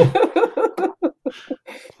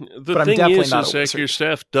 The But I'm thing definitely is not a that wizard. your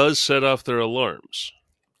staff does set off their alarms.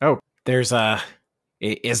 Oh, there's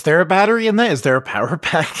is there a battery in that? Is there a power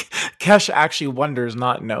pack? Kesh actually wonders,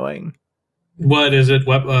 not knowing. What is it?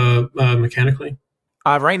 What mechanically?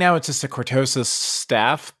 Right now, it's just a Cortosis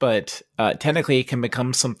staff, but technically it can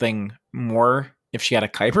become something more if she had a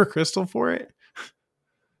Kyber crystal for it.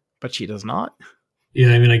 But she does not.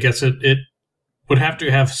 Yeah, I mean, I guess it would have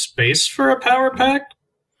to have space for a power pack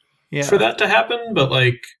Yeah. for that to happen, but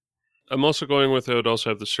like, I'm also going with it would also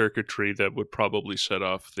have the circuitry that would probably set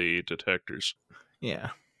off the detectors. Yeah.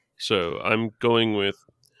 So I'm going with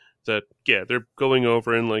that. Yeah, they're going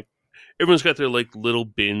over and like everyone's got their like little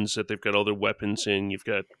bins that they've got all their weapons in. You've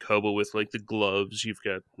got Koba with like the gloves. You've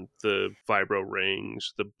got the vibro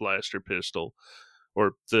rings, the blaster pistol,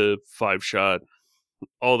 or the 5-shot,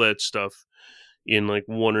 all that stuff in like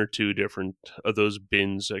 1 or 2 different of those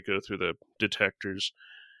bins that go through the detectors.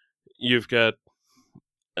 You've got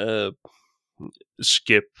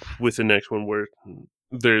Skip with the next one where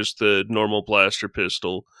there's the normal blaster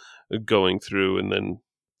pistol going through and then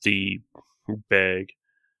the bag.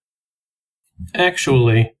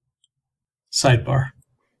 actually, sidebar.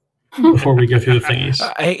 Before we go through the thingies.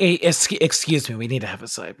 Excuse me, we need to have a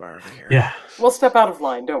sidebar over here. Yeah. We'll step out of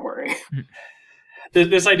line, don't worry.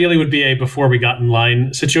 This ideally would be a before we got in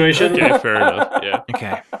line situation. Yeah, fair enough. Yeah.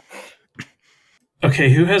 Okay.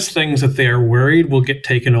 Okay, who has things that they are worried will get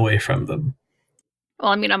taken away from them?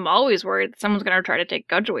 Well, I mean, I'm always worried that someone's going to try to take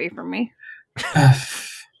Gudge away from me.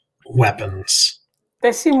 Weapons.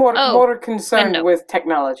 They seem more concerned no. with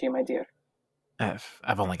technology, my dear.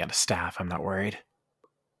 I've only got a staff. I'm not worried.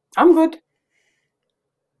 I'm good.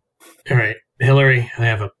 All right, Hillary, I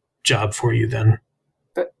have a job for you then.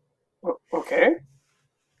 Okay.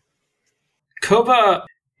 Koba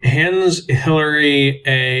hands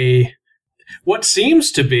Hillary what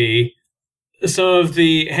seems to be some of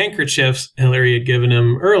the handkerchiefs Hillary had given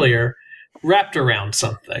him earlier wrapped around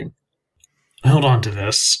something. Hold on to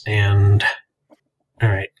this, and...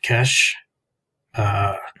 Alright, Kesh.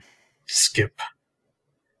 Skip.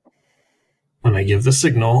 When I give the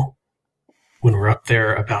signal, when we're up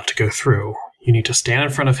there about to go through, you need to stand in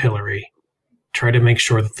front of Hillary. Try to make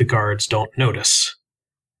sure that the guards don't notice.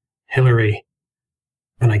 Hillary,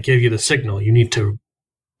 when I give you the signal, you need to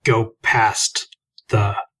go past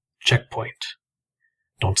the checkpoint.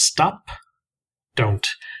 Don't stop. Don't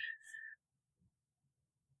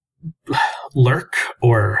lurk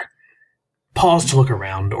or pause to look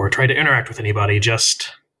around or try to interact with anybody.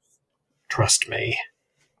 Just trust me.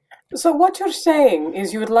 So what you're saying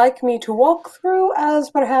is you would like me to walk through as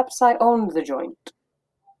perhaps I owned the joint?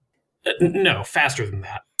 No, faster than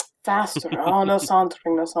that. Faster. Oh, no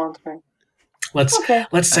sauntering, no sauntering. Let's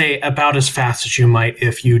say about as fast as you might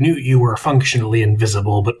if you knew you were functionally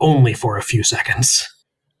invisible, but only for a few seconds.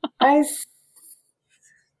 I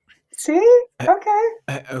see? Okay.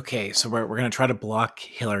 Okay, so we're going to try to block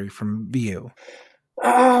Hillary from view.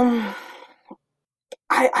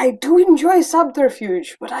 I do enjoy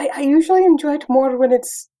subterfuge, but I usually enjoy it more when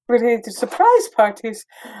it's related to surprise parties,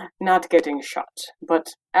 not getting shot.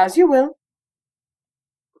 But as you will.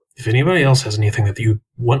 If anybody else has anything that you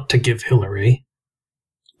want to give Hillary,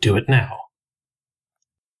 do it now.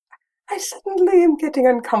 I suddenly am getting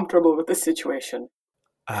uncomfortable with the situation.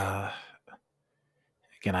 Again,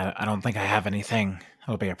 I don't think I have anything.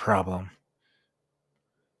 That'll be a problem.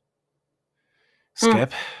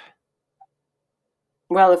 Skip?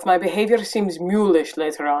 Well, if my behavior seems mulish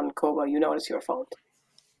later on, Koba, you know it's your fault.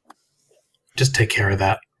 Just take care of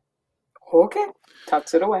that. Okay.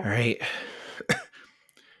 Tucks it away. All right.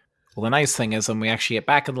 Well, the nice thing is when we actually get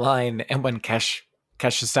back in line and when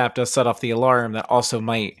Kesh's staff does set off the alarm, that also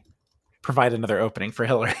might provide another opening for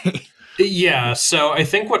Hillary. Yeah, so I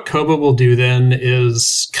think what Koba will do then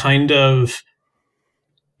is kind of...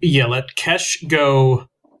 Yeah, let Kesh go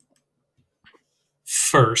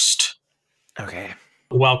first. Okay.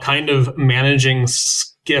 While kind of managing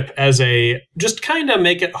Skip as just kind of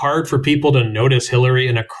make it hard for people to notice Hillary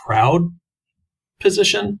in a crowd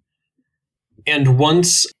position. And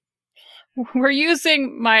once... We're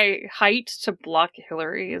using my height to block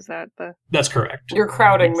Hillary, is that the... That's correct. You're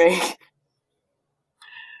crowding me.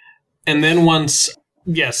 And then once,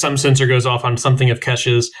 some sensor goes off on something of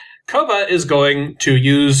Kesh's, Koba is going to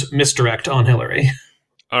use misdirect on Hillary.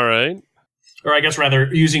 All right. Or I guess rather,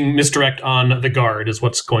 using misdirect on the guard is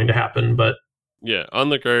what's going to happen, but... Yeah, on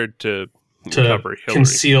the guard to cover Hillary.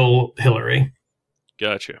 Conceal Hillary.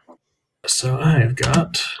 Gotcha. So I've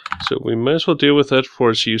got... So we might as well deal with that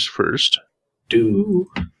force use first. I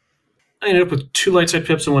ended up with 2 light side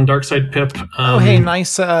pips and 1 dark side pip. Hey,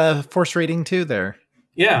 nice force rating too there.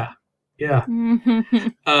 Yeah. And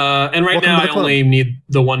right Welcome now to I the club. only need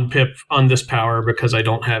the 1 pip on this power because I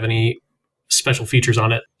don't have any special features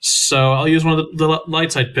on it. So I'll use one of the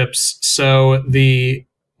light side pips. So the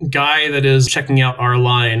guy that is checking out our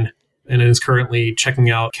line and is currently checking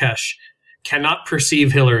out Kesh cannot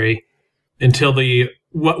perceive Hillary until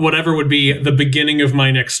whatever would be the beginning of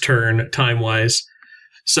my next turn, time-wise.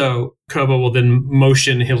 So Koba will then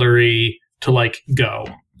motion Hillary to,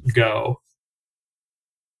 go.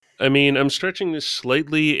 I mean, I'm stretching this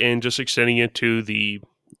slightly and just extending it to the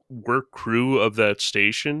work crew of that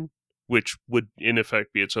station, which would, in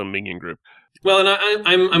effect, be its own minion group. Well, and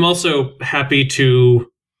I'm also happy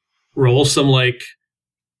to roll some,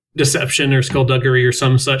 deception or skullduggery or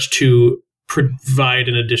some such to provide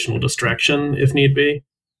an additional distraction if need be.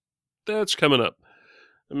 That's coming up.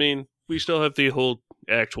 I mean, we still have the whole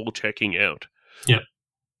actual checking out. Yeah.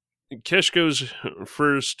 Kesh goes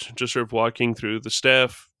first, just sort of walking through. The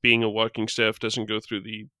staff, being a walking staff, doesn't go through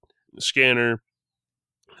the scanner.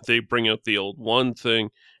 They bring out the old wand thing,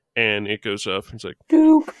 and it goes off. It's like,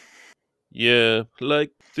 Doop. yeah,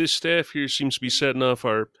 this staff here seems to be setting off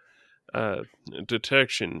our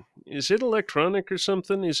detection. Is it electronic or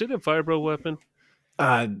something? Is it a vibro weapon?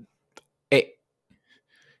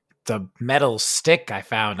 The metal stick I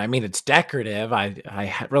found. I mean, it's decorative.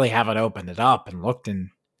 I really haven't opened it up and looked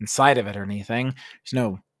inside of it or anything. There's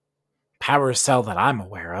no power cell that I'm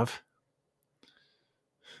aware of.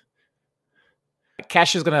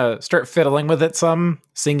 Cash is gonna start fiddling with it some,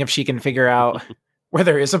 seeing if she can figure out where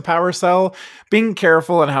there is a power cell, being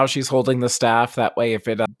careful in how she's holding the staff. That way, if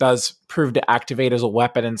it does prove to activate as a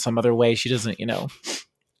weapon in some other way, she doesn't,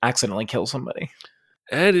 accidentally kill somebody.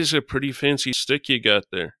 That is a pretty fancy stick you got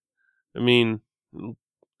there. I mean,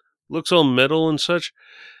 looks all metal and such.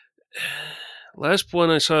 Last one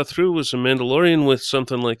I saw through was a Mandalorian with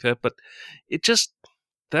something like that, but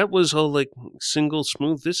that was all single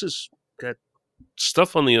smooth. This has got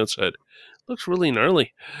stuff on the outside. Looks really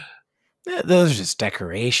gnarly. Yeah, those are just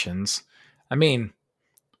decorations. I mean,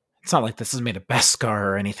 it's not like this is made of Beskar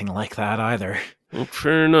or anything like that either. Well,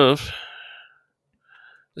 fair enough.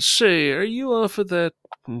 Say, are you off of that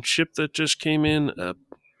ship that just came in?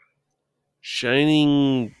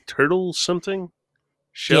 Shining Turtle something?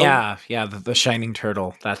 Shell? Yeah, the Shining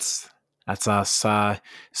Turtle. That's us.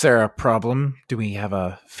 Is there a problem? Do we have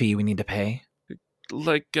a fee we need to pay?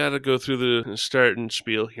 Gotta go through the start and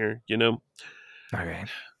spiel here, All right.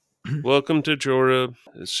 Welcome to Jorah,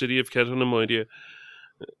 the city of Catanemoidia.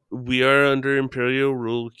 We are under Imperial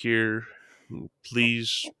rule here.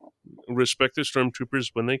 Please respect the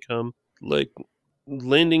stormtroopers when they come.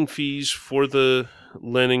 Landing fees for the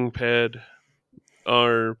landing pad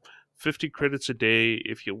are 50 credits a day.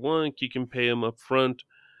 If you want, you can pay them up front.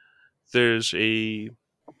 There's a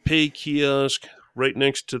pay kiosk right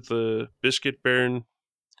next to the Biscuit Baron,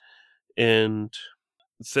 and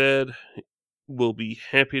Thad will be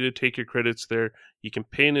happy to take your credits there. You can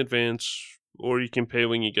pay in advance, or you can pay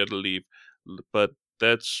when you gotta leave. But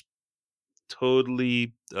that's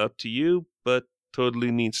totally up to you, but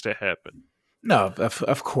totally needs to happen. No,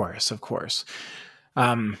 of course.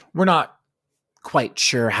 We're not quite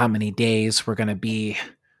sure how many days we're going to be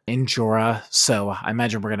in Jorah, so I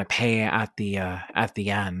imagine we're going to pay at the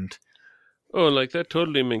end. Oh, like that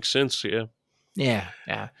totally makes sense, yeah.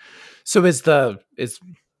 Yeah. So is the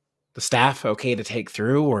staff okay to take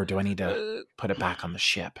through, or do I need to put it back on the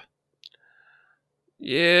ship?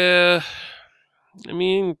 Yeah. I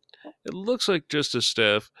mean, it looks like just a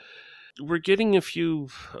staff. We're getting a few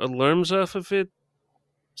alarms off of it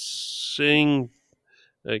saying,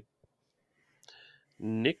 like,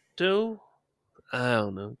 Nikto? I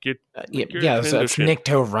don't know. So it's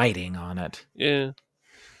Nikto writing on it. Yeah.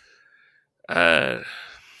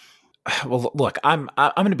 Well, look, I'm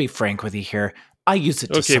going to be frank with you here. I use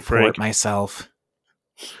it to support myself.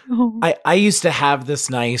 Oh. I used to have this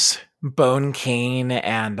nice bone cane,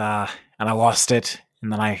 and I lost it,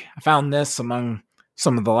 and then I found this among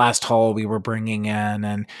some of the last haul we were bringing in,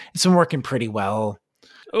 and it's been working pretty well.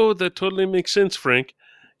 Oh, that totally makes sense, Frank.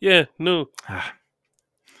 Yeah, no.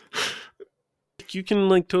 You can,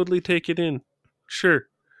 like, totally take it in. Sure.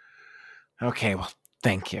 Okay, well,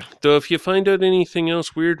 thank you. Though if you find out anything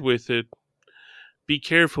else weird with it, be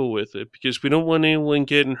careful with it, because we don't want anyone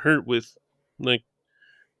getting hurt with, like,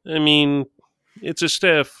 I mean, it's a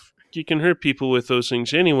staff. You can hurt people with those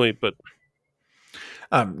things anyway, but...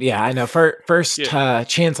 Yeah, I know. First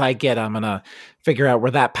chance I get, I'm going to figure out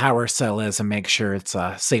where that power cell is and make sure it's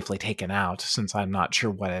safely taken out, since I'm not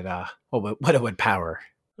sure what it would power.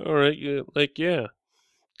 All right, yeah,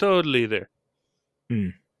 totally there.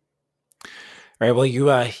 All right, well, you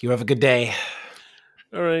have a good day.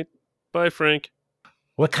 All right, bye, Frank.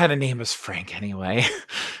 What kind of name is Frank, anyway?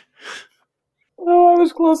 Oh, I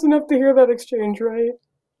was close enough to hear that exchange, right?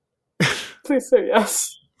 Please say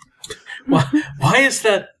yes. Why is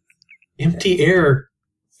that empty air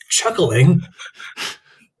chuckling?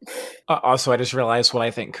 Also, I just realized what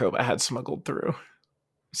I think Koba had smuggled through.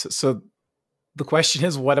 So the question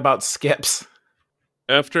is, what about Skips?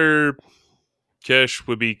 After Kesh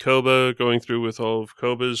would be Koba going through with all of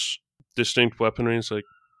Koba's distinct weaponry. It's like,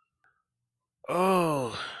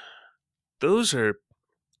 oh, those are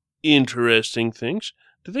interesting things.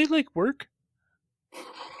 Do they, like, work?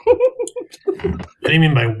 What do you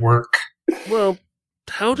mean by work? Well,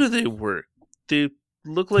 how do they work? They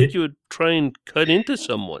look like you would try and cut into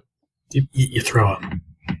someone. You throw them.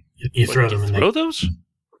 You throw them. You throw those?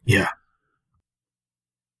 Yeah.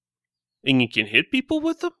 And you can hit people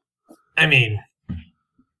with them? I mean,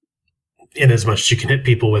 in as much as you can hit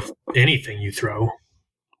people with anything you throw.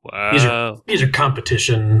 Wow. These are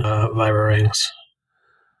competition vibro rings.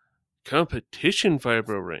 Competition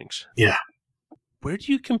vibro rings? Yeah. Where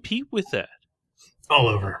do you compete with that? All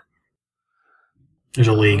over. There's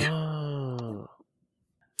a league. Oh.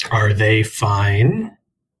 Are they fine?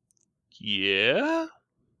 Yeah.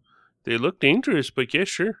 They look dangerous, but yeah,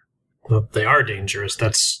 sure. Well, they are dangerous.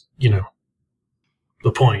 That's,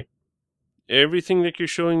 the point. Everything that you're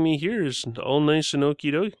showing me here is all nice and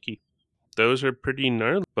okie dokie. Those are pretty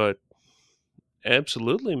gnarly, but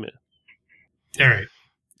absolutely, man. All right.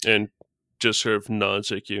 And just sort of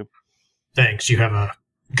nods at you. Thanks. You have a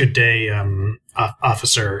good day,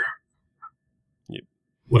 officer. Yep.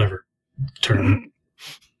 Whatever term.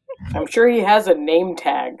 I'm sure he has a name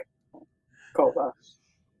tag, Koba.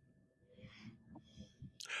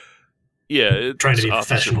 Yeah, it's Trying to be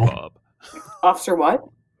Officer professional. Bob. Officer what?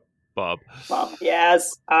 Bob. Bob.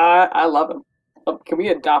 Yes, I love him. Can we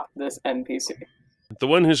adopt this NPC? The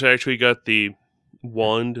one who's actually got the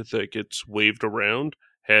wand that gets waved around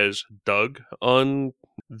has Doug on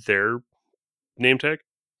their name tag.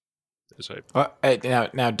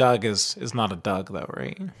 Now Doug is not a Doug, though,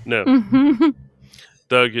 right? No.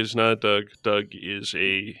 Doug is not Doug. Doug is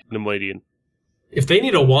a Nemoidian. If they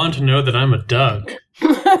need a wand to know that I'm a Doug.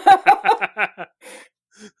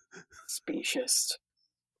 Specious.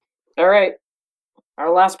 All right.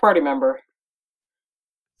 Our last party member.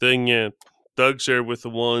 Then, yeah, Doug's there with the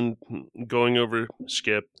wand going over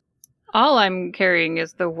Skip. All I'm carrying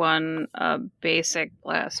is the one basic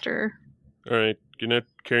blaster. All right. You're not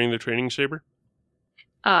carrying the training saber?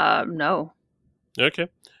 No. Okay.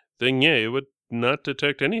 Then, yeah, it would not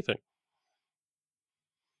detect anything.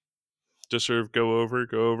 Just sort of go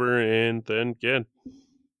over, and then, yeah.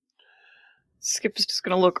 Skip's just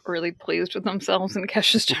gonna look really pleased with themselves in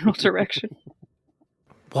Kesh's general direction.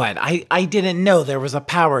 What? I didn't know there was a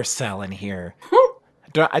power cell in here.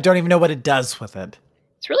 I don't even know what it does with it.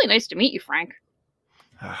 It's really nice to meet you, Frank.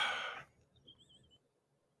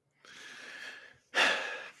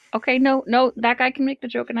 Okay, no, that guy can make the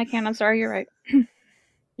joke and I can't. I'm sorry, you're right.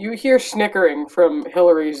 You hear snickering from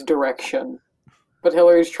Hillary's direction, but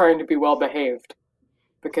Hillary's trying to be well behaved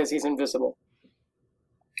because he's invisible.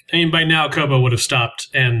 I mean, by now, Kobo would have stopped,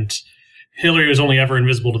 and Hillary was only ever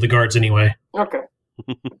invisible to the guards anyway. Okay.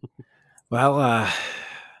 Well, I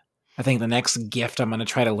think the next gift I'm going to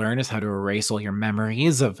try to learn is how to erase all your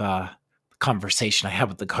memories of the conversation I had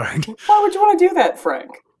with the guard. Why would you want to do that, Frank?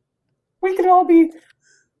 We could all be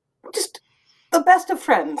just the best of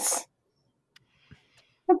friends.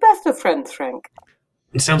 The best of friends, Frank.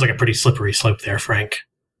 It sounds like a pretty slippery slope there, Frank.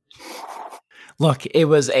 Look, it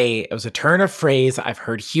was a turn of phrase I've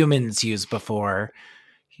heard humans use before.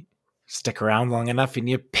 Stick around long enough and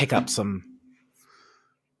you pick up some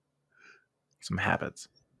habits.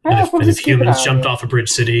 And We'll if just keep it humans out. jumped off a Bridge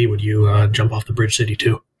City, would you jump off the Bridge City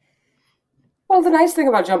too? Well, the nice thing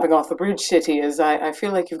about jumping off the bridge city is I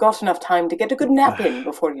feel like you've got enough time to get a good nap in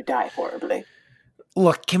before you die horribly.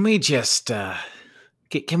 Look, can we just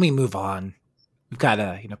can we move on? We've got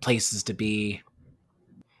places to be.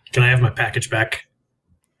 Can I have my package back,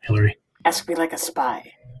 Hillary? Ask me like a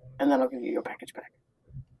spy, and then I'll give you your package back.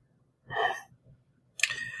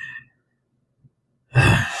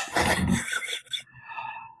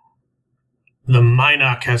 The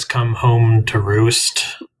Minoc has come home to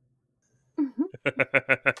roost.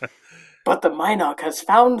 But the Minoc has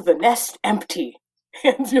found the nest empty.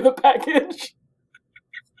 Hands you the package.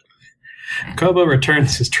 Kobo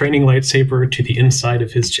returns his training lightsaber to the inside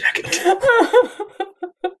of his jacket.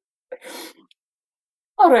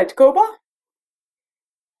 All right, Koba.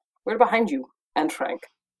 We're behind you, and Frank.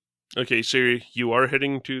 Okay, so you are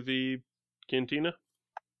heading to the cantina?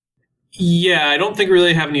 Yeah, I don't think we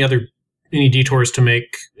really have any detours to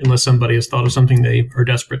make unless somebody has thought of something they are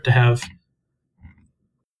desperate to have.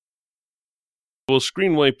 We'll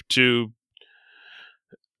screen wipe to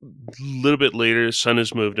a little bit later. Sun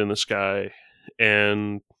has moved in the sky,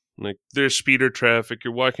 and there's speeder traffic.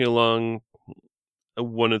 You're walking along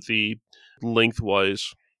one of the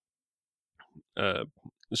lengthwise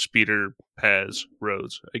speeder paths,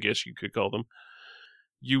 roads, I guess you could call them.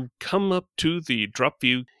 You come up to the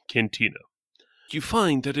Dropview Cantina. You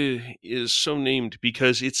find that it is so named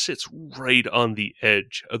because it sits right on the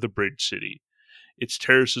edge of the Bridge City. Its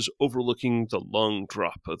terraces overlooking the long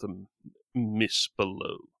drop of the mist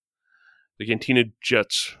below. The cantina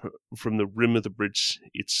juts from the rim of the bridge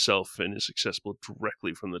itself and is accessible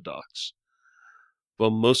directly from the docks.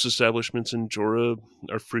 While most establishments in Jorah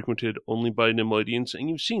are frequented only by Neimoidians, and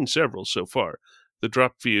you've seen several so far, the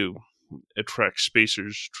Dropview attracts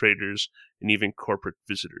spacers, traders, and even corporate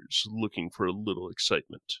visitors looking for a little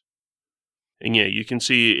excitement. And yeah, you can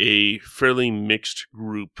see a fairly mixed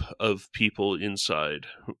group of people inside,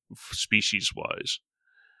 species-wise.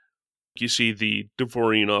 You see the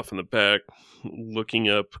Devorian off in the back, looking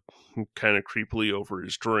up kind of creepily over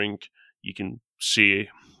his drink. You can see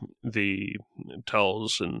the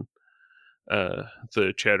Tulls and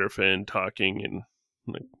the Chatterfan talking and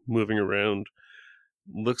moving around.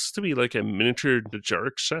 Looks to be like a miniature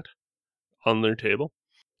Najark set on their table.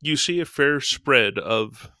 You see a fair spread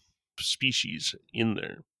of species in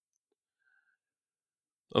there.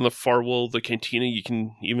 On the far wall of the cantina, you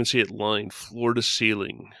can even see it lined floor to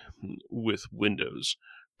ceiling with windows,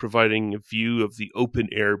 providing a view of the open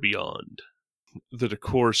air beyond. The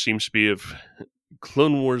decor seems to be of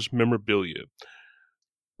Clone Wars memorabilia,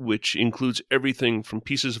 which includes everything from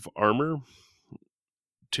pieces of armor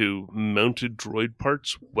to mounted droid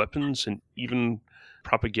parts, weapons, and even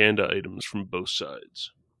propaganda items from both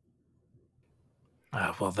sides.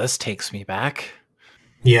 Well, this takes me back.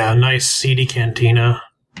 Yeah, nice seedy cantina.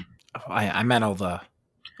 Oh, I meant all the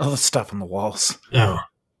stuff on the walls. Oh.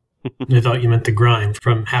 I thought you meant the grime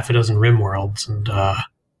from half a dozen rim worlds and the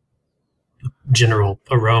general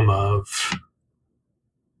aroma of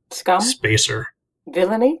Scum? spacer.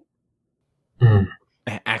 Villainy?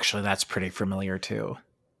 Actually, that's pretty familiar, too.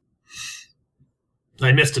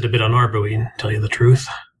 I missed it a bit on Arbuine, tell you the truth.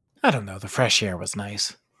 I don't know, the fresh air was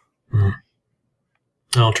nice.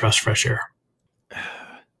 I'll trust fresh air.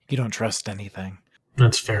 You don't trust anything.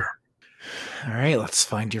 That's fair. All right, let's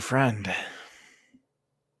find your friend.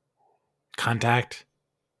 Contact.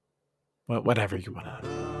 Whatever you want to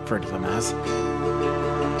refer to them as.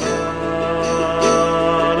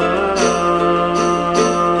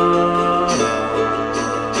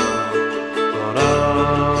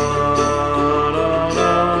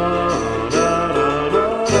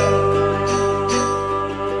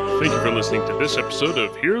 Thank you for listening to this episode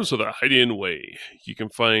of Heroes of the Hydian Way. You can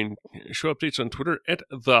find show updates on Twitter at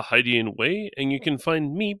The Hydian Way, and you can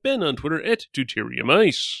find me, Ben, on Twitter at Deuterium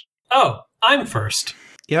Ice. Oh, I'm first.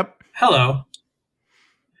 Yep. Hello.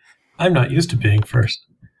 I'm not used to being first.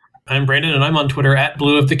 I'm Brandon, and I'm on Twitter at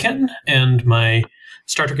Blue of the Kitten, and my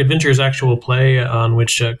Star Trek Adventures actual play, on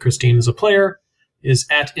which Christine is a player, is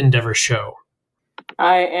at Endeavor Show.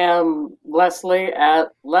 I am Leslie at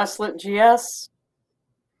LesletGS,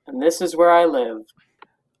 and this is where I live.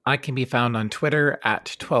 I can be found on Twitter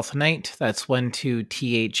at 12th Night. That's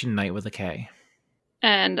 12th and Night with a K.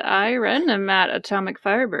 And I, Ren, am at Atomic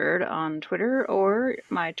Firebird on Twitter or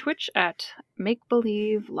my Twitch at Make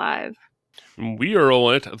Believe Live. We are all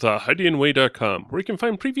at theheidiandway.com, where you can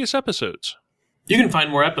find previous episodes. You can find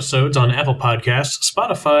more episodes on Apple Podcasts,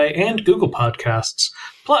 Spotify, and Google Podcasts.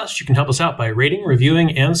 Plus, you can help us out by rating,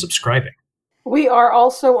 reviewing, and subscribing. We are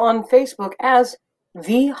also on Facebook as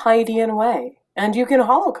The Heidian Way, and you can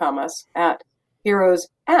holocom us at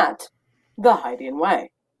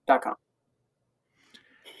heroes@theheidianway.com.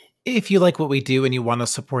 If you like what we do and you want to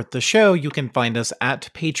support the show, you can find us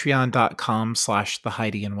at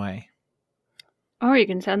patreon.com/theheidianway. Or you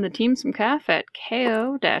can send the team some caff at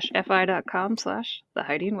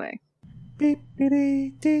ko-fi.com/theheidianway.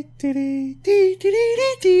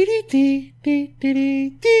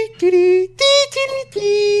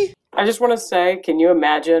 I just want to say, can you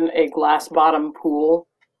imagine a glass bottom pool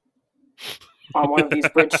on one of these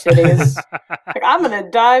bridge cities? Like, I'm going to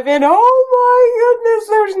dive in. Oh my goodness,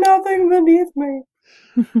 there's nothing beneath me.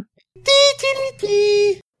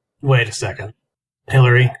 Wait a second.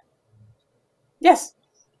 Hillary, Yes.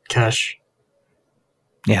 Kesh,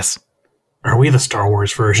 Yes. are we the Star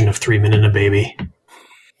Wars version of 3 Men and a Baby?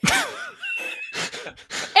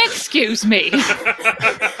 Excuse me.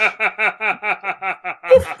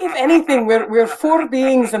 If anything, we're four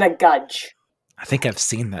beings and a gudge. I think I've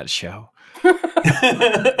seen that show.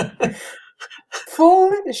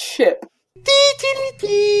 Full ship.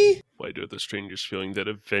 Why do have the strangest feeling that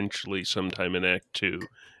eventually, sometime in Act 2,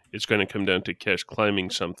 it's going to come down to Kesh climbing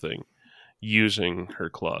something using her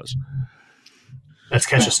claws? That's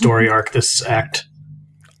Kesh's story arc, this act.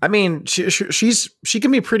 I mean, she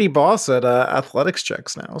can be pretty boss at athletics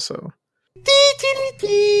checks now, so.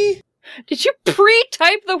 Did you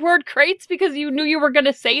pre-type the word crates because you knew you were going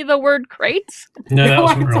to say the word crates? No, that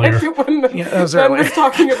was from I earlier. typed it when That was Ben earlier. was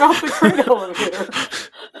talking about the crate elevator.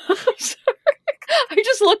 I'm sorry. I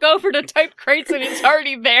just look over to type crates and it's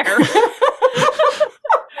already there.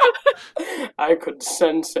 I could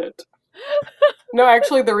sense it. No,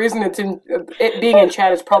 actually, the reason it being in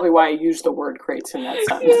chat is probably why I used the word crates in that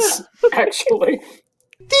sentence. Actually,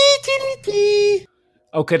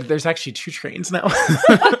 Oh, good. There's actually 2 trains now.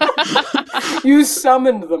 you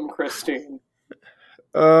summoned them, Christine.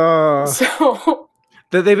 So,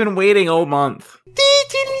 They've been waiting all month.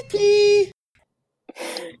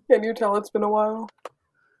 can you tell it's been a while?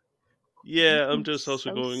 Yeah, I'm just also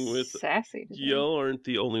So going with, sassy. today. y'all aren't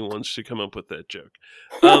the only ones to come up with that joke.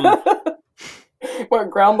 What,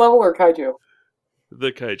 ground level or kaiju?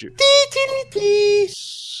 The kaiju.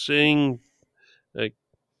 Saying, like,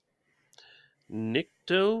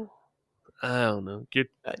 Nikto? I don't know. You're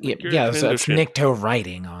yeah, so kind it's of- Nikto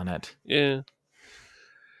writing on it. Yeah.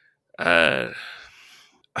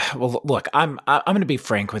 Well, look, I'm going to be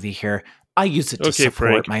frank with you here. I use it to Okay,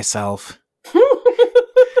 support Frank. myself.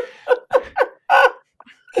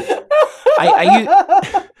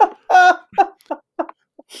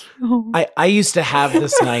 I used to have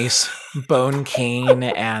this nice bone cane,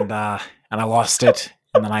 and I lost it,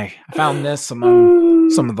 and then I found this among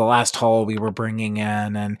some of the last haul we were bringing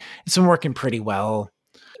in, and it's been working pretty well.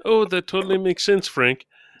 Oh, that totally makes sense, Frank.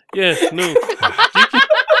 Yeah, no.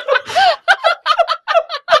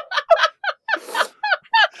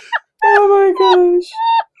 Oh my gosh.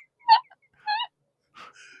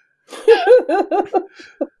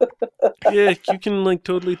 Yeah, you can, like,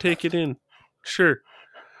 totally take it in. Sure.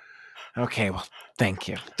 Okay, well, thank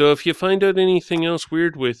you. Though if you find out anything else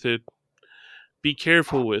weird with it, be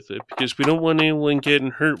careful with it, because we don't want anyone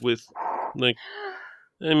getting hurt with, like,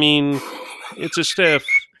 I mean, it's a staff.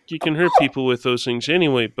 You can hurt people with those things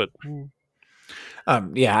anyway, but...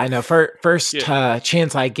 Yeah, I know. First Yeah.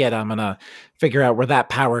 chance I get, I'm gonna figure out where that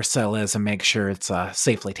power cell is and make sure it's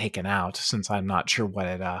safely taken out, since I'm not sure what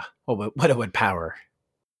it would power.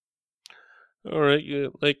 All right,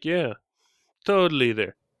 yeah, totally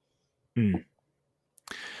there. All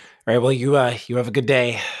right, well, you have a good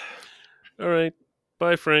day. All right,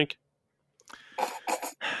 bye, Frank.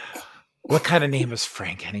 What kind of name is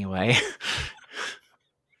Frank anyway?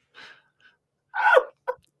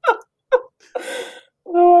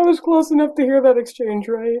 Oh, I was close enough to hear that exchange,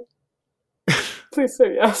 right? Please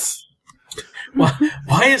say yes.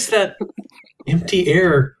 Why is that empty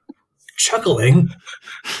air chuckling?